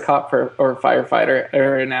 besides a cop or a firefighter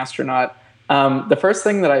or an astronaut, the first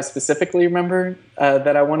thing that I specifically remember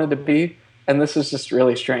that I wanted to be, and this is just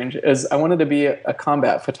really strange, is I wanted to be a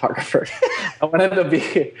combat photographer. I wanted to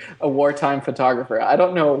be a wartime photographer. I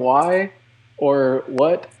don't know why or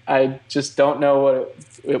what. I just don't know what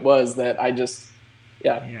it was that I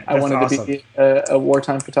wanted to be a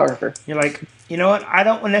wartime photographer. You're like, you know what? I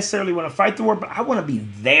don't necessarily want to fight the war, but I want to be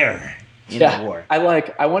there in the war. I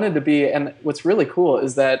wanted to be, and what's really cool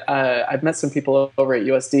is that I've met some people over at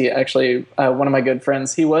USD. Actually, one of my good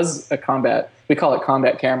friends, he was we call it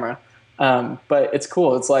combat camera. But it's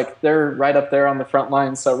cool. It's like they're right up there on the front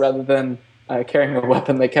line. So rather than carrying a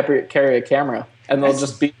weapon, they carry a camera, and they'll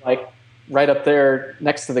just be like right up there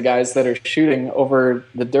next to the guys that are shooting over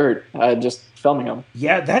the dirt, just filming them.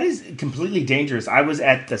 Yeah, that is completely dangerous. I was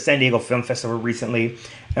at the San Diego Film Festival recently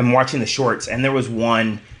and watching the shorts, and there was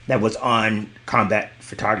one that was on combat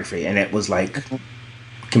photography, and it was like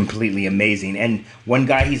completely amazing. And one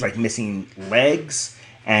guy, he's like missing legs,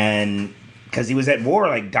 and because he was at war,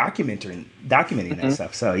 like documenting that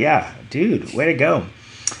stuff. So yeah, dude, way to go.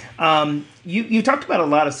 You talked about a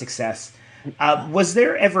lot of success. Was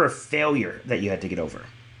there ever a failure that you had to get over?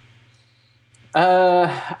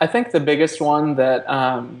 I think the biggest one that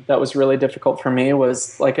was really difficult for me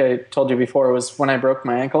was, like I told you before, was when I broke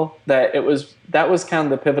my ankle. That was kind of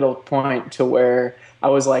the pivotal point to where I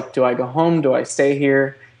was like, do I go home? Do I stay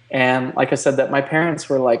here? And like I said, that my parents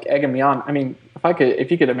were like egging me on. I mean, if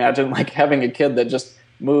you could imagine like having a kid that just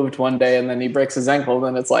moved one day and then he breaks his ankle,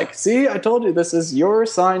 then it's like, see, I told you, this is your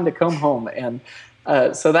sign to come home. And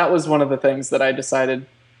so that was one of the things that I decided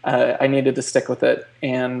I needed to stick with it.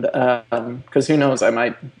 And because who knows, I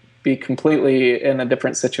might be completely in a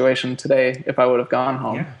different situation today if I would have gone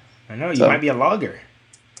home. Yeah, I know. You might be a logger.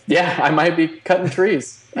 Yeah, I might be cutting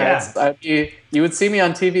trees. Yeah. You would see me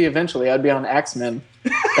on TV eventually. I'd be on Axemen.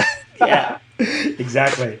 Yeah,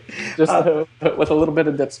 exactly. Just with a little bit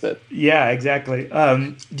of dip spit. Yeah, exactly.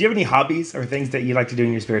 Do you have any hobbies or things that you like to do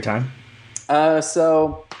in your spare time?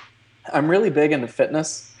 So I'm really big into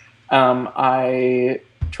fitness. I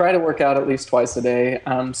try to work out at least twice a day.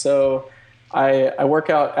 So I work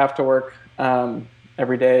out after work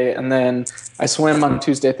every day, and then I swim on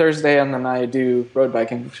Tuesday, Thursday, and then I do road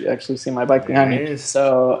biking. You should actually see my bike behind me.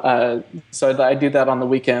 So I do that on the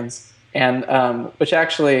weekends, and which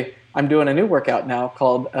actually I'm doing a new workout now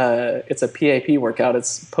called it's a PAP workout.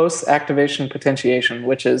 It's post-activation potentiation,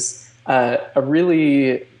 which is a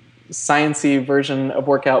really sciencey version of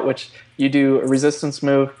workout, which you do a resistance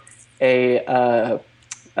move, a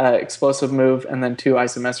explosive move, and then 2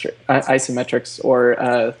 isometrics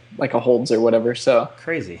or like a holds or whatever. So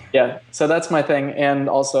crazy. Yeah, so that's my thing, and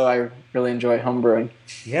also I really enjoy homebrewing.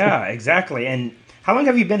 Yeah, exactly. And how long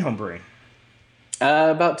have you been homebrewing?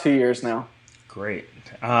 About 2 years now. Great.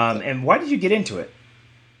 And why did you get into it?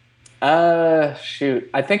 Shoot.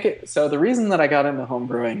 I think so the reason that I got into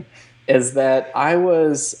homebrewing is that I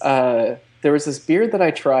was there was this beer that I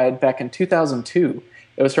tried back in 2002.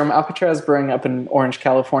 It was from Alcatraz Brewing up in Orange,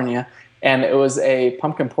 California, and it was a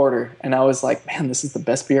pumpkin porter. And I was like, man, this is the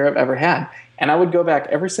best beer I've ever had. And I would go back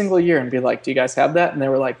every single year and be like, do you guys have that? And they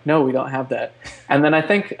were like, no, we don't have that. And then I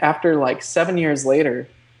think after like 7 years later,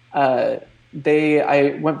 I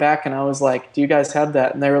went back and I was like, do you guys have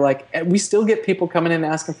that? And they were like, we still get people coming in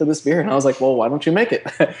asking for this beer. And I was like, well, why don't you make it?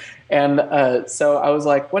 And so I was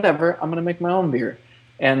like, whatever, I'm going to make my own beer.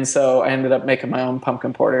 And so I ended up making my own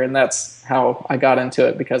pumpkin porter. And that's how I got into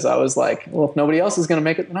it, because I was like, well, if nobody else is going to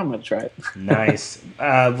make it, then I'm going to try it. Nice.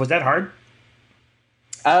 Was that hard?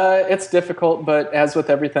 It's difficult, but as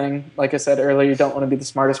with everything, like I said earlier, you don't want to be the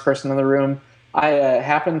smartest person in the room. I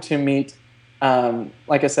happened to meet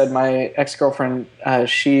like I said, my ex-girlfriend,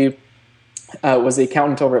 she was the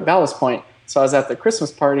accountant over at Ballast Point. So I was at the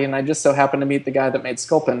Christmas party, and I just so happened to meet the guy that made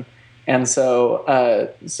Sculpin. And so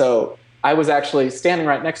I was actually standing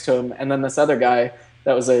right next to him. And then this other guy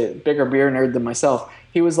that was a bigger beer nerd than myself,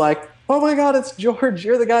 he was like, oh my God, it's George.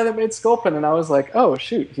 You're the guy that made Sculpin. And I was like, oh,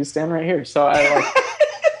 shoot, he's standing right here. So I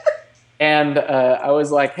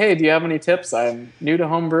was like, hey, do you have any tips? I'm new to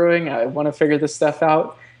home brewing. I want to figure this stuff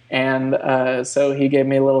out. And so he gave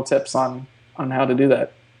me little tips on how to do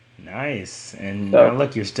that. Nice. And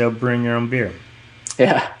look, you're still brewing your own beer.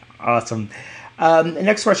 Yeah. Awesome. The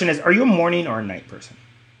next question is, are you a morning or a night person?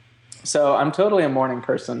 So I'm totally a morning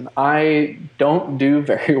person. I don't do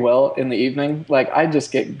very well in the evening. Like, I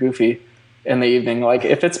just get goofy in the evening. Like,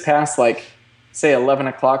 if it's past, like, say 11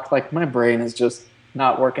 o'clock, like, my brain is just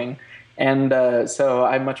not working. And so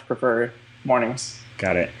I much prefer mornings.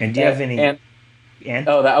 Got it. And do you have any... I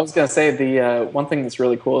was going to say, the one thing that's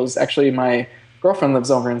really cool is actually my girlfriend lives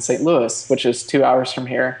over in St. Louis, which is 2 hours from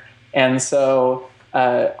here. And so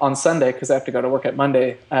on Sunday, because I have to go to work at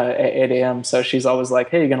Monday at 8 a.m., so she's always like,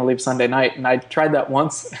 hey, you're going to leave Sunday night. And I tried that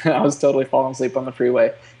once, and I was totally falling asleep on the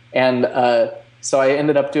freeway. And so I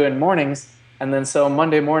ended up doing mornings. And then so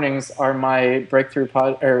Monday mornings are my breakthrough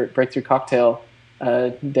cocktail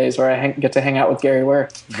days where I get to hang out with Gary Ware.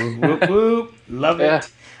 Whoop, whoop, whoop. Love it. Yeah.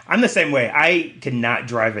 I'm the same way. I cannot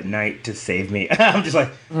drive at night to save me. I'm just like,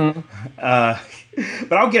 but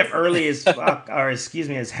I'll get up early as fuck, or excuse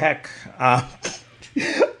me, as heck, to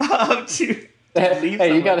leave.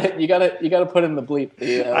 Hey, you gotta put in the bleep.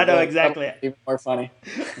 I know exactly. Even more funny.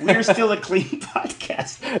 We're still a clean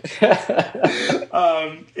podcast.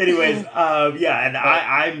 Anyways, yeah, and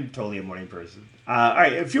I'm totally a morning person. All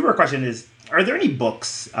right, a few more questions is: are there any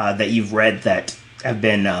books that you've read that have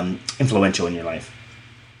been influential in your life?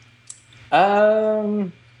 I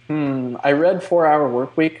read 4 Hour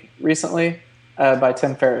Workweek recently by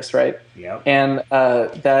Tim Ferriss, right? Yeah. And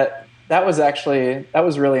that was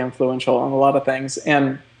really influential on a lot of things.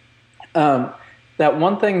 And that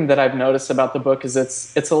one thing that I've noticed about the book is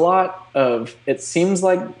it's a lot of, it seems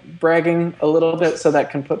like bragging a little bit, so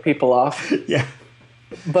that can put people off. Yeah.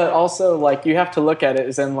 But also, like, you have to look at it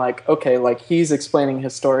as in, like, okay, like, he's explaining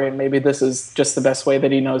his story, and maybe this is just the best way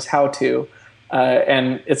that he knows how to.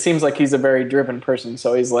 And it seems like he's a very driven person.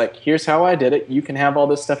 So he's like, here's how I did it. You can have all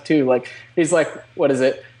this stuff too. Like, he's like, what is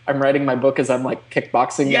it? I'm writing my book as I'm like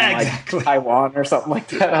kickboxing in like Taiwan or something like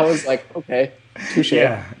that. I was like, okay, touche.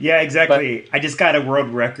 Yeah, exactly. But I just got a world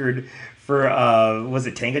record for, was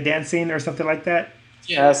it tango dancing or something like that?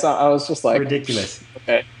 Yeah, so I was just like, ridiculous.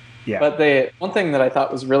 Okay. Yeah. But the one thing that I thought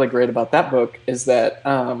was really great about that book is that,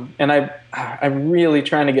 and I'm really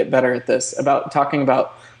trying to get better at this, about talking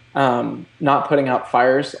about not putting out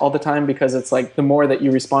fires all the time, because it's like the more that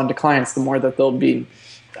you respond to clients, the more that they'll be,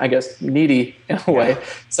 I guess, needy in a way.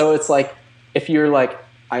 So it's like, if you're like,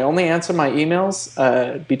 I only answer my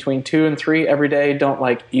emails between 2 and 3 every day, don't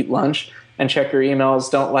like eat lunch and check your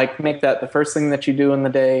emails. Don't like make that the first thing that you do in the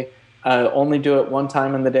day. Only do it one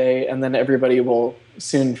time in the day, and then everybody will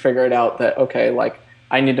soon figure it out that, okay, like,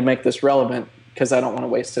 I need to make this relevant because I don't want to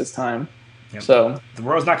waste his time. Yep. So the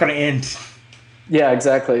world's not going to end. Yeah,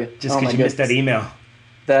 exactly. Just because you missed that email.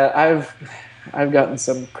 That I've gotten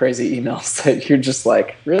some crazy emails that you're just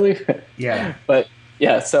like, really? Yeah. But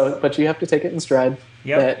yeah, but you have to take it in stride.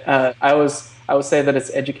 Yeah. That I would say that it's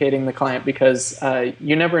educating the client, because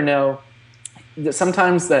you never know that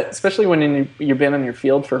sometimes that, especially when you've been in your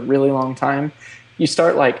field for a really long time, you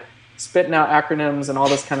start like spitting out acronyms and all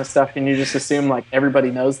this kind of stuff, and you just assume like everybody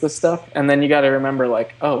knows this stuff, and then you got to remember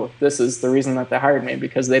like, oh, this is the reason that they hired me,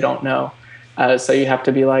 because they don't know. So you have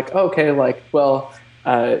to be like, okay, like, well,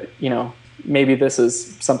 maybe this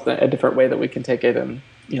is a different way that we can take it, and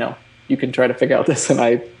you can try to figure out this, and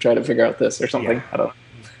I try to figure out this or something. Yeah. I don't know.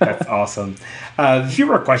 That's awesome. A few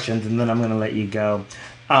more questions, and then I'm going to let you go.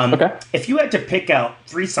 Okay. If you had to pick out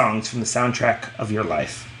 3 songs from the soundtrack of your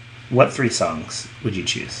life, what 3 songs would you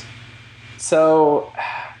choose? So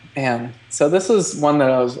this is one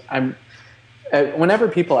that whenever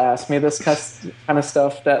people ask me this kind of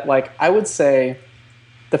stuff, that like, I would say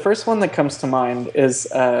the first one that comes to mind is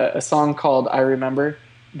a song called I Remember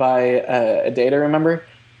by A Day to Remember.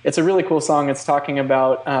 It's a really cool song. It's talking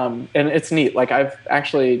about, and it's neat. Like, I've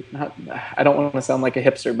actually, I don't want to sound like a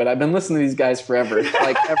hipster, but I've been listening to these guys forever.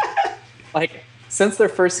 Like since their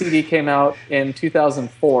first CD came out in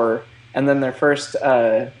 2004, and then their first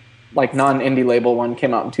non-indie label one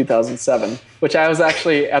came out in 2007, which I was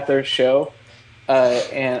actually at their show,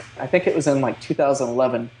 and I think it was in like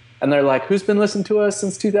 2011. And they're like, who's been listening to us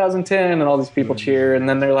since 2010? And all these people cheer. And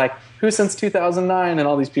then they're like, who since 2009? And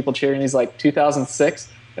all these people cheer. And he's like,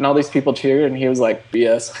 2006? And all these people cheer. And he was like,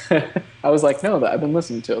 BS. I was like, no, I've been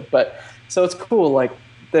listening to it. But so it's cool. Like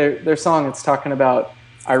their song, it's talking about,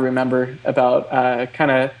 I remember, about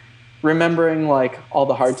kind of remembering like all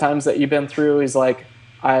the hard times that you've been through. He's like,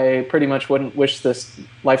 I pretty much wouldn't wish this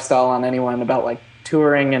lifestyle on anyone, about like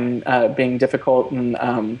touring and being difficult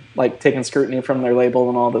and like taking scrutiny from their label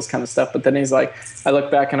and all this kind of stuff. But then he's like, I look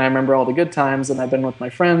back and I remember all the good times, and I've been with my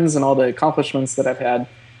friends and all the accomplishments that I've had.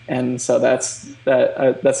 And so that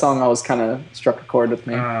song always kind of struck a chord with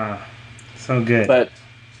me. So good. But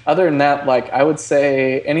other than that, like, I would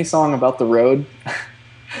say any song about the road.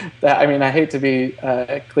 I hate to be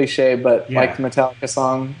cliche, but like the Metallica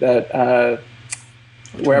song that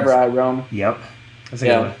Wherever I Roam. Yep. That's a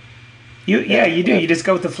good one. You do. You just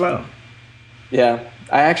go with the flow. Yeah.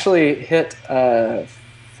 I actually hit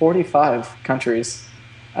 45 countries.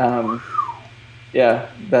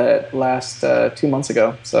 The last 2 months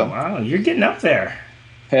ago. So wow, you're getting up there.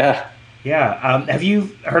 Yeah. Yeah. Have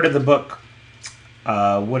you heard of the book?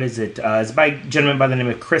 What is it? It's by a gentleman by the name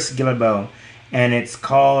of Chris Guillebeau, and it's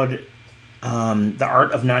called The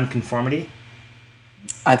Art of Nonconformity.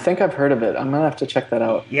 I think I've heard of it. I'm gonna have to check that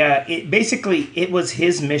out. Yeah, it was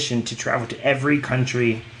his mission to travel to every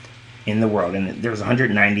country in the world, and there was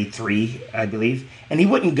 193, I believe. And he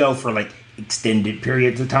wouldn't go for like extended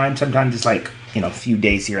periods of time. Sometimes it's like a few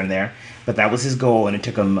days here and there. But that was his goal, and it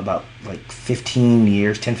took him about like 15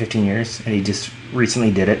 years, and he just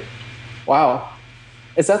recently did it. Wow,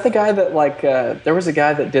 is that the guy that like? There was a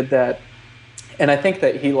guy that did that, and I think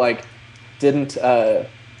that he like didn't.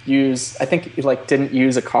 Didn't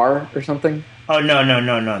use a car or something. Oh,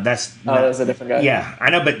 no. That's a different guy. Yeah, I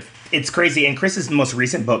know, but it's crazy. And Chris's most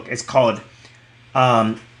recent book is called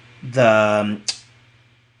The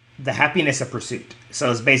Happiness of Pursuit. So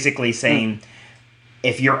it's basically saying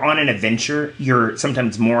if you're on an adventure, you're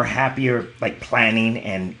sometimes more happier like planning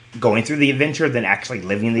and going through the adventure than actually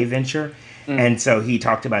living the adventure. And so he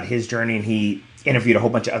talked about his journey, and he interviewed a whole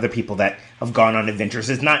bunch of other people that have gone on adventures.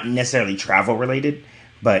 It's not necessarily travel related.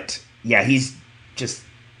 But yeah, he's just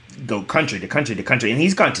go country to country to country, and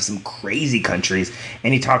he's gone to some crazy countries.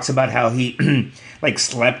 And he talks about how he like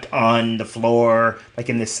slept on the floor, like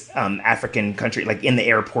in this African country, like in the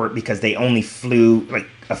airport, because they only flew like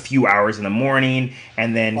a few hours in the morning,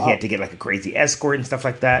 and then he had to get like a crazy escort and stuff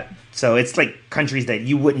like that. So it's like countries that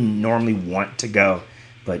you wouldn't normally want to go,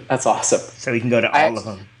 but that's awesome. So he can go to all of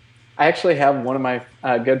them. I actually have one of my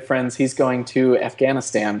good friends. He's going to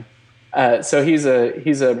Afghanistan. So he's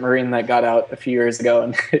a Marine that got out a few years ago,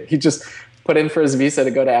 and he just put in for his visa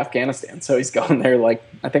to go to Afghanistan. So he's going there like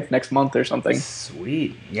I think next month or something.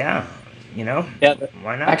 Sweet, yeah, Yeah,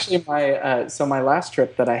 why not? Actually, my last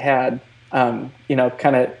trip that I had,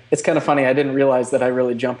 it's kind of funny. I didn't realize that I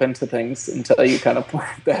really jump into things until you kind of point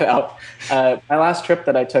that out. My last trip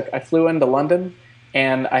that I took, I flew into London,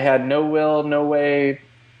 and I had no will, no way.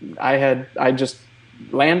 I just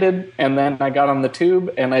landed, and then I got on the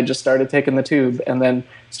tube, and I just started taking the tube, and then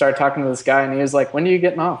started talking to this guy, and he was like, when are you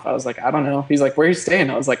getting off? I was like, I don't know. He's like, where are you staying?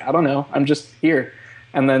 I was like, I don't know. I'm just here.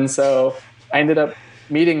 And then so I ended up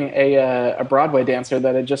meeting a Broadway dancer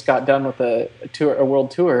that had just got done with a world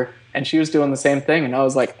tour, and she was doing the same thing. And I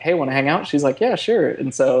was like, hey, want to hang out? She's like, yeah, sure.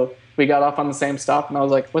 And so we got off on the same stop, and I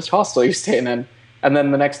was like, which hostel are you staying in? And then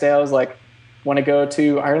the next day I was like, want to go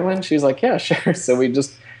to Ireland? She's like, yeah, sure. So we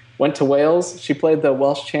just went to Wales. She played the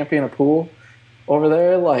Welsh champion of pool over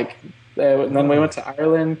there. And then we went to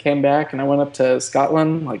Ireland, came back, and I went up to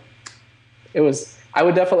Scotland. Like, it was I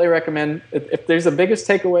would definitely recommend, if there's a biggest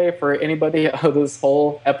takeaway for anybody of this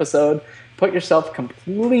whole episode, put yourself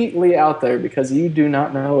completely out there, because you do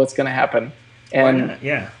not know what's going to happen. And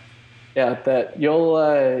yeah, that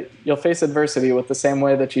you'll face adversity with the same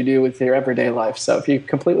way that you do with your everyday life. So if you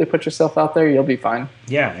completely put yourself out there, you'll be fine.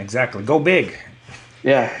 Yeah, exactly. Go big.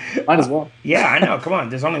 Yeah, might as well. Yeah, I know. Come on.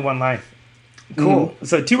 There's only one life. Cool. Mm-hmm.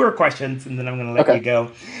 So 2 more questions, and then I'm going to let you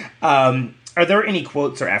go. Are there any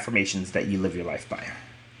quotes or affirmations that you live your life by?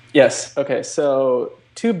 Yes. Okay. So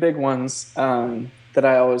 2 big ones that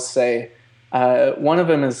I always say. One of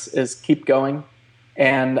them is keep going.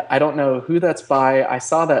 And I don't know who that's by. I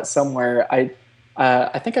saw that somewhere. I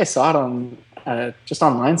think I saw it on just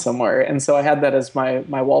online somewhere. And so I had that as my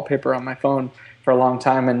wallpaper on my phone for a long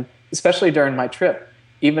time. And especially during my trip,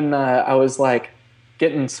 even I was like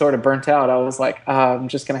getting sort of burnt out. I was like, I'm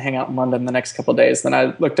just going to hang out in London the next couple of days. Then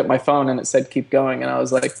I looked at my phone and it said, keep going. And I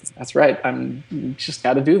was like, that's right. I'm just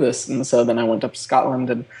got to do this. And so then I went up to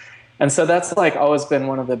Scotland, and so that's like always been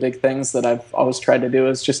one of the big things that I've always tried to do,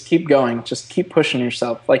 is just keep going, just keep pushing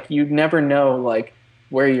yourself. Like, you never know like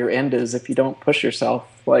where your end is if you don't push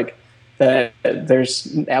yourself. Like, that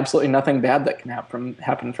there's absolutely nothing bad that can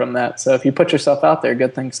happen from that. So if you put yourself out there,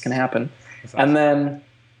 good things can happen. Awesome. And then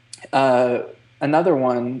another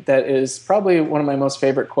one that is probably one of my most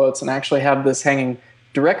favorite quotes, and I actually have this hanging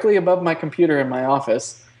directly above my computer in my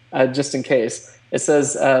office, just in case. It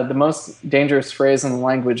says, the most dangerous phrase in the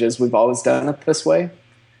language is, we've always done it this way.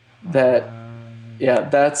 Which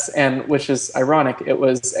is ironic. It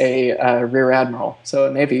was a rear admiral, so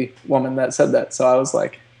a Navy woman that said that. So I was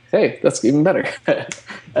like, hey, that's even better.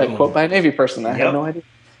 A quote by a Navy person. I had no idea.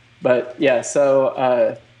 But yeah,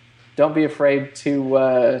 so don't be afraid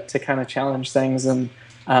to kind of challenge things. And,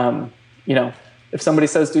 if somebody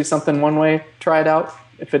says do something one way, try it out.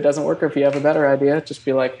 If it doesn't work, or if you have a better idea, just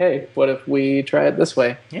be like, hey, what if we try it this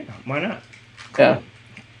way? Yeah, why not? Cool. Yeah.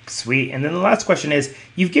 Sweet. And then the last question is,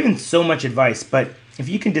 you've given so much advice, but if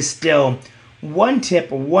you can distill one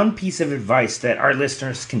tip or one piece of advice that our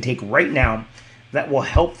listeners can take right now that will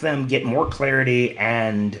help them get more clarity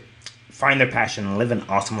and find their passion and live an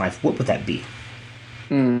awesome life, what would that be?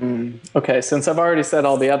 Okay, since I've already said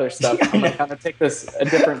all the other stuff, I'm going to kind of take this a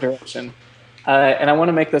different direction. And I want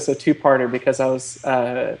to make this a 2-parter, because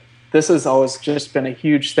this has always just been a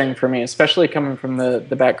huge thing for me, especially coming from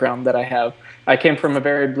the background that I have. I came from a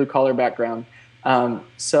very blue-collar background.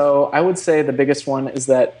 So I would say the biggest one is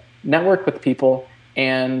that network with people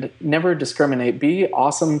and never discriminate. Be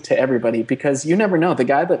awesome to everybody, because you never know. The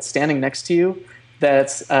guy that's standing next to you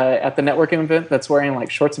that's at the networking event that's wearing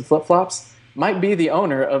like shorts and flip-flops might be the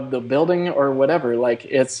owner of the building or whatever. Like,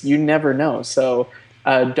 you never know. So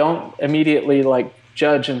don't immediately like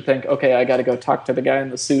judge and think, okay, I got to go talk to the guy in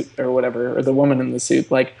the suit or whatever, or the woman in the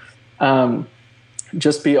suit. Like,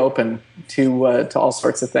 just be open to all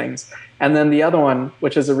sorts of things. And then the other one,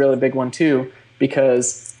 which is a really big one too,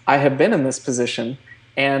 because I have been in this position,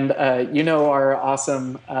 and our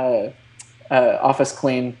awesome office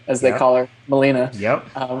queen, as they call her, Melina,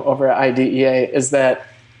 over at IDEA, is that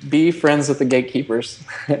be friends with the gatekeepers.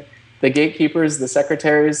 The gatekeepers, the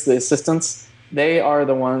secretaries, the assistants, they are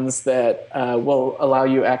the ones that will allow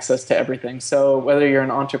you access to everything. So whether you're an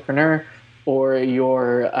entrepreneur or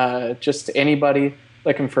you're just anybody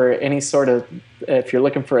looking for any sort of, if you're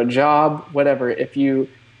looking for a job, whatever, if you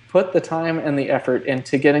put the time and the effort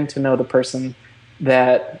into getting to know the person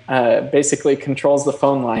that basically controls the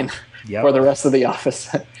phone line for the rest of the office.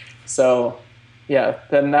 So yeah,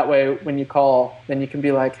 then that way when you call, then you can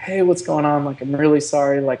be like, hey, what's going on? Like, I'm really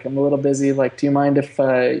sorry. Like, I'm a little busy. Like, do you mind if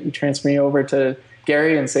you transfer me over to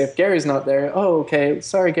Gary? And say, if Gary's not there, oh, okay,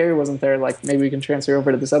 sorry, Gary wasn't there. Like, maybe we can transfer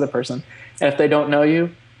over to this other person. And if they don't know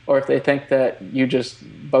you, or if they think that you just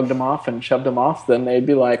bugged them off and shoved them off, then they'd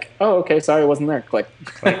be like, oh, okay, sorry, I wasn't there. Click.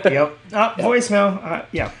 Voicemail.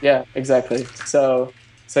 Yeah, exactly. So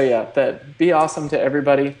yeah, that be awesome to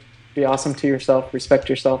everybody. Be awesome to yourself. Respect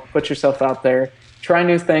yourself. Put yourself out there. Try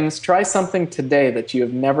new things. Try something today that you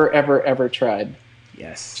have never, ever, ever tried.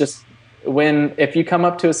 Yes. Just if you come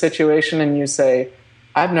up to a situation and you say,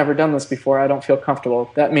 I've never done this before, I don't feel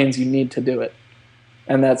comfortable, that means you need to do it.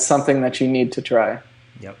 And that's something that you need to try.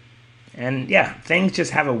 Yep. And yeah, things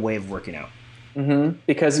just have a way of working out. Mm-hmm.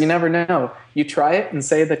 Because you never know. You try it and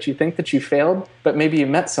say that you think that you failed, but maybe you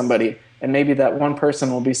met somebody, and maybe that one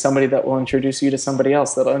person will be somebody that will introduce you to somebody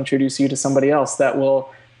else, that'll introduce you to somebody else that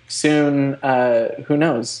will soon, who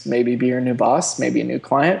knows, maybe be your new boss, maybe a new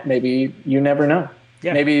client, maybe you never know.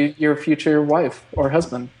 Yeah. Maybe your future wife or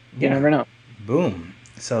husband. You never know. Boom.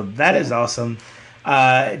 So that is awesome.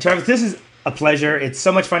 Travis, this is a pleasure. It's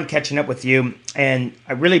so much fun catching up with you, and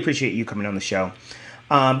I really appreciate you coming on the show.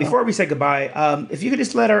 Before we say goodbye, if you could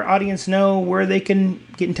just let our audience know where they can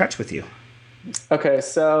get in touch with you. Okay,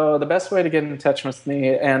 so the best way to get in touch with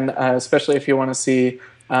me, and especially if you want to see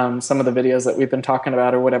some of the videos that we've been talking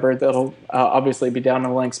about or whatever, that'll obviously be down in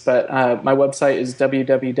the links. But my website is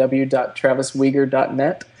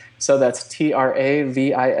www.travisweger.net. So that's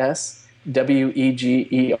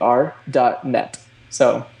TravisWeger.net.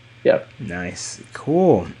 So, yeah. Nice.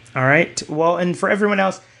 Cool. All right. Well, and for everyone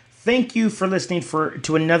else, thank you for listening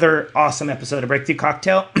to another awesome episode of Breakthrough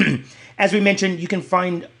Cocktail. As we mentioned, you can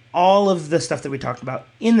find all of the stuff that we talked about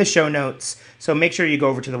in the show notes. So make sure you go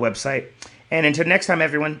over to the website. And until next time,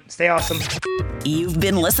 everyone, stay awesome. You've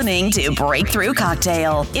been listening to Breakthrough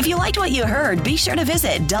Cocktail. If you liked what you heard, be sure to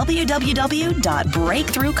visit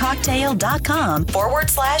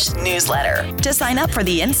www.breakthroughcocktail.com/newsletter to sign up for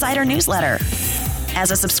the Insider Newsletter.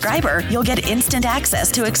 As a subscriber, you'll get instant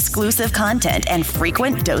access to exclusive content and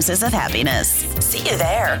frequent doses of happiness. See you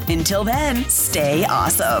there. Until then, stay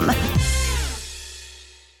awesome.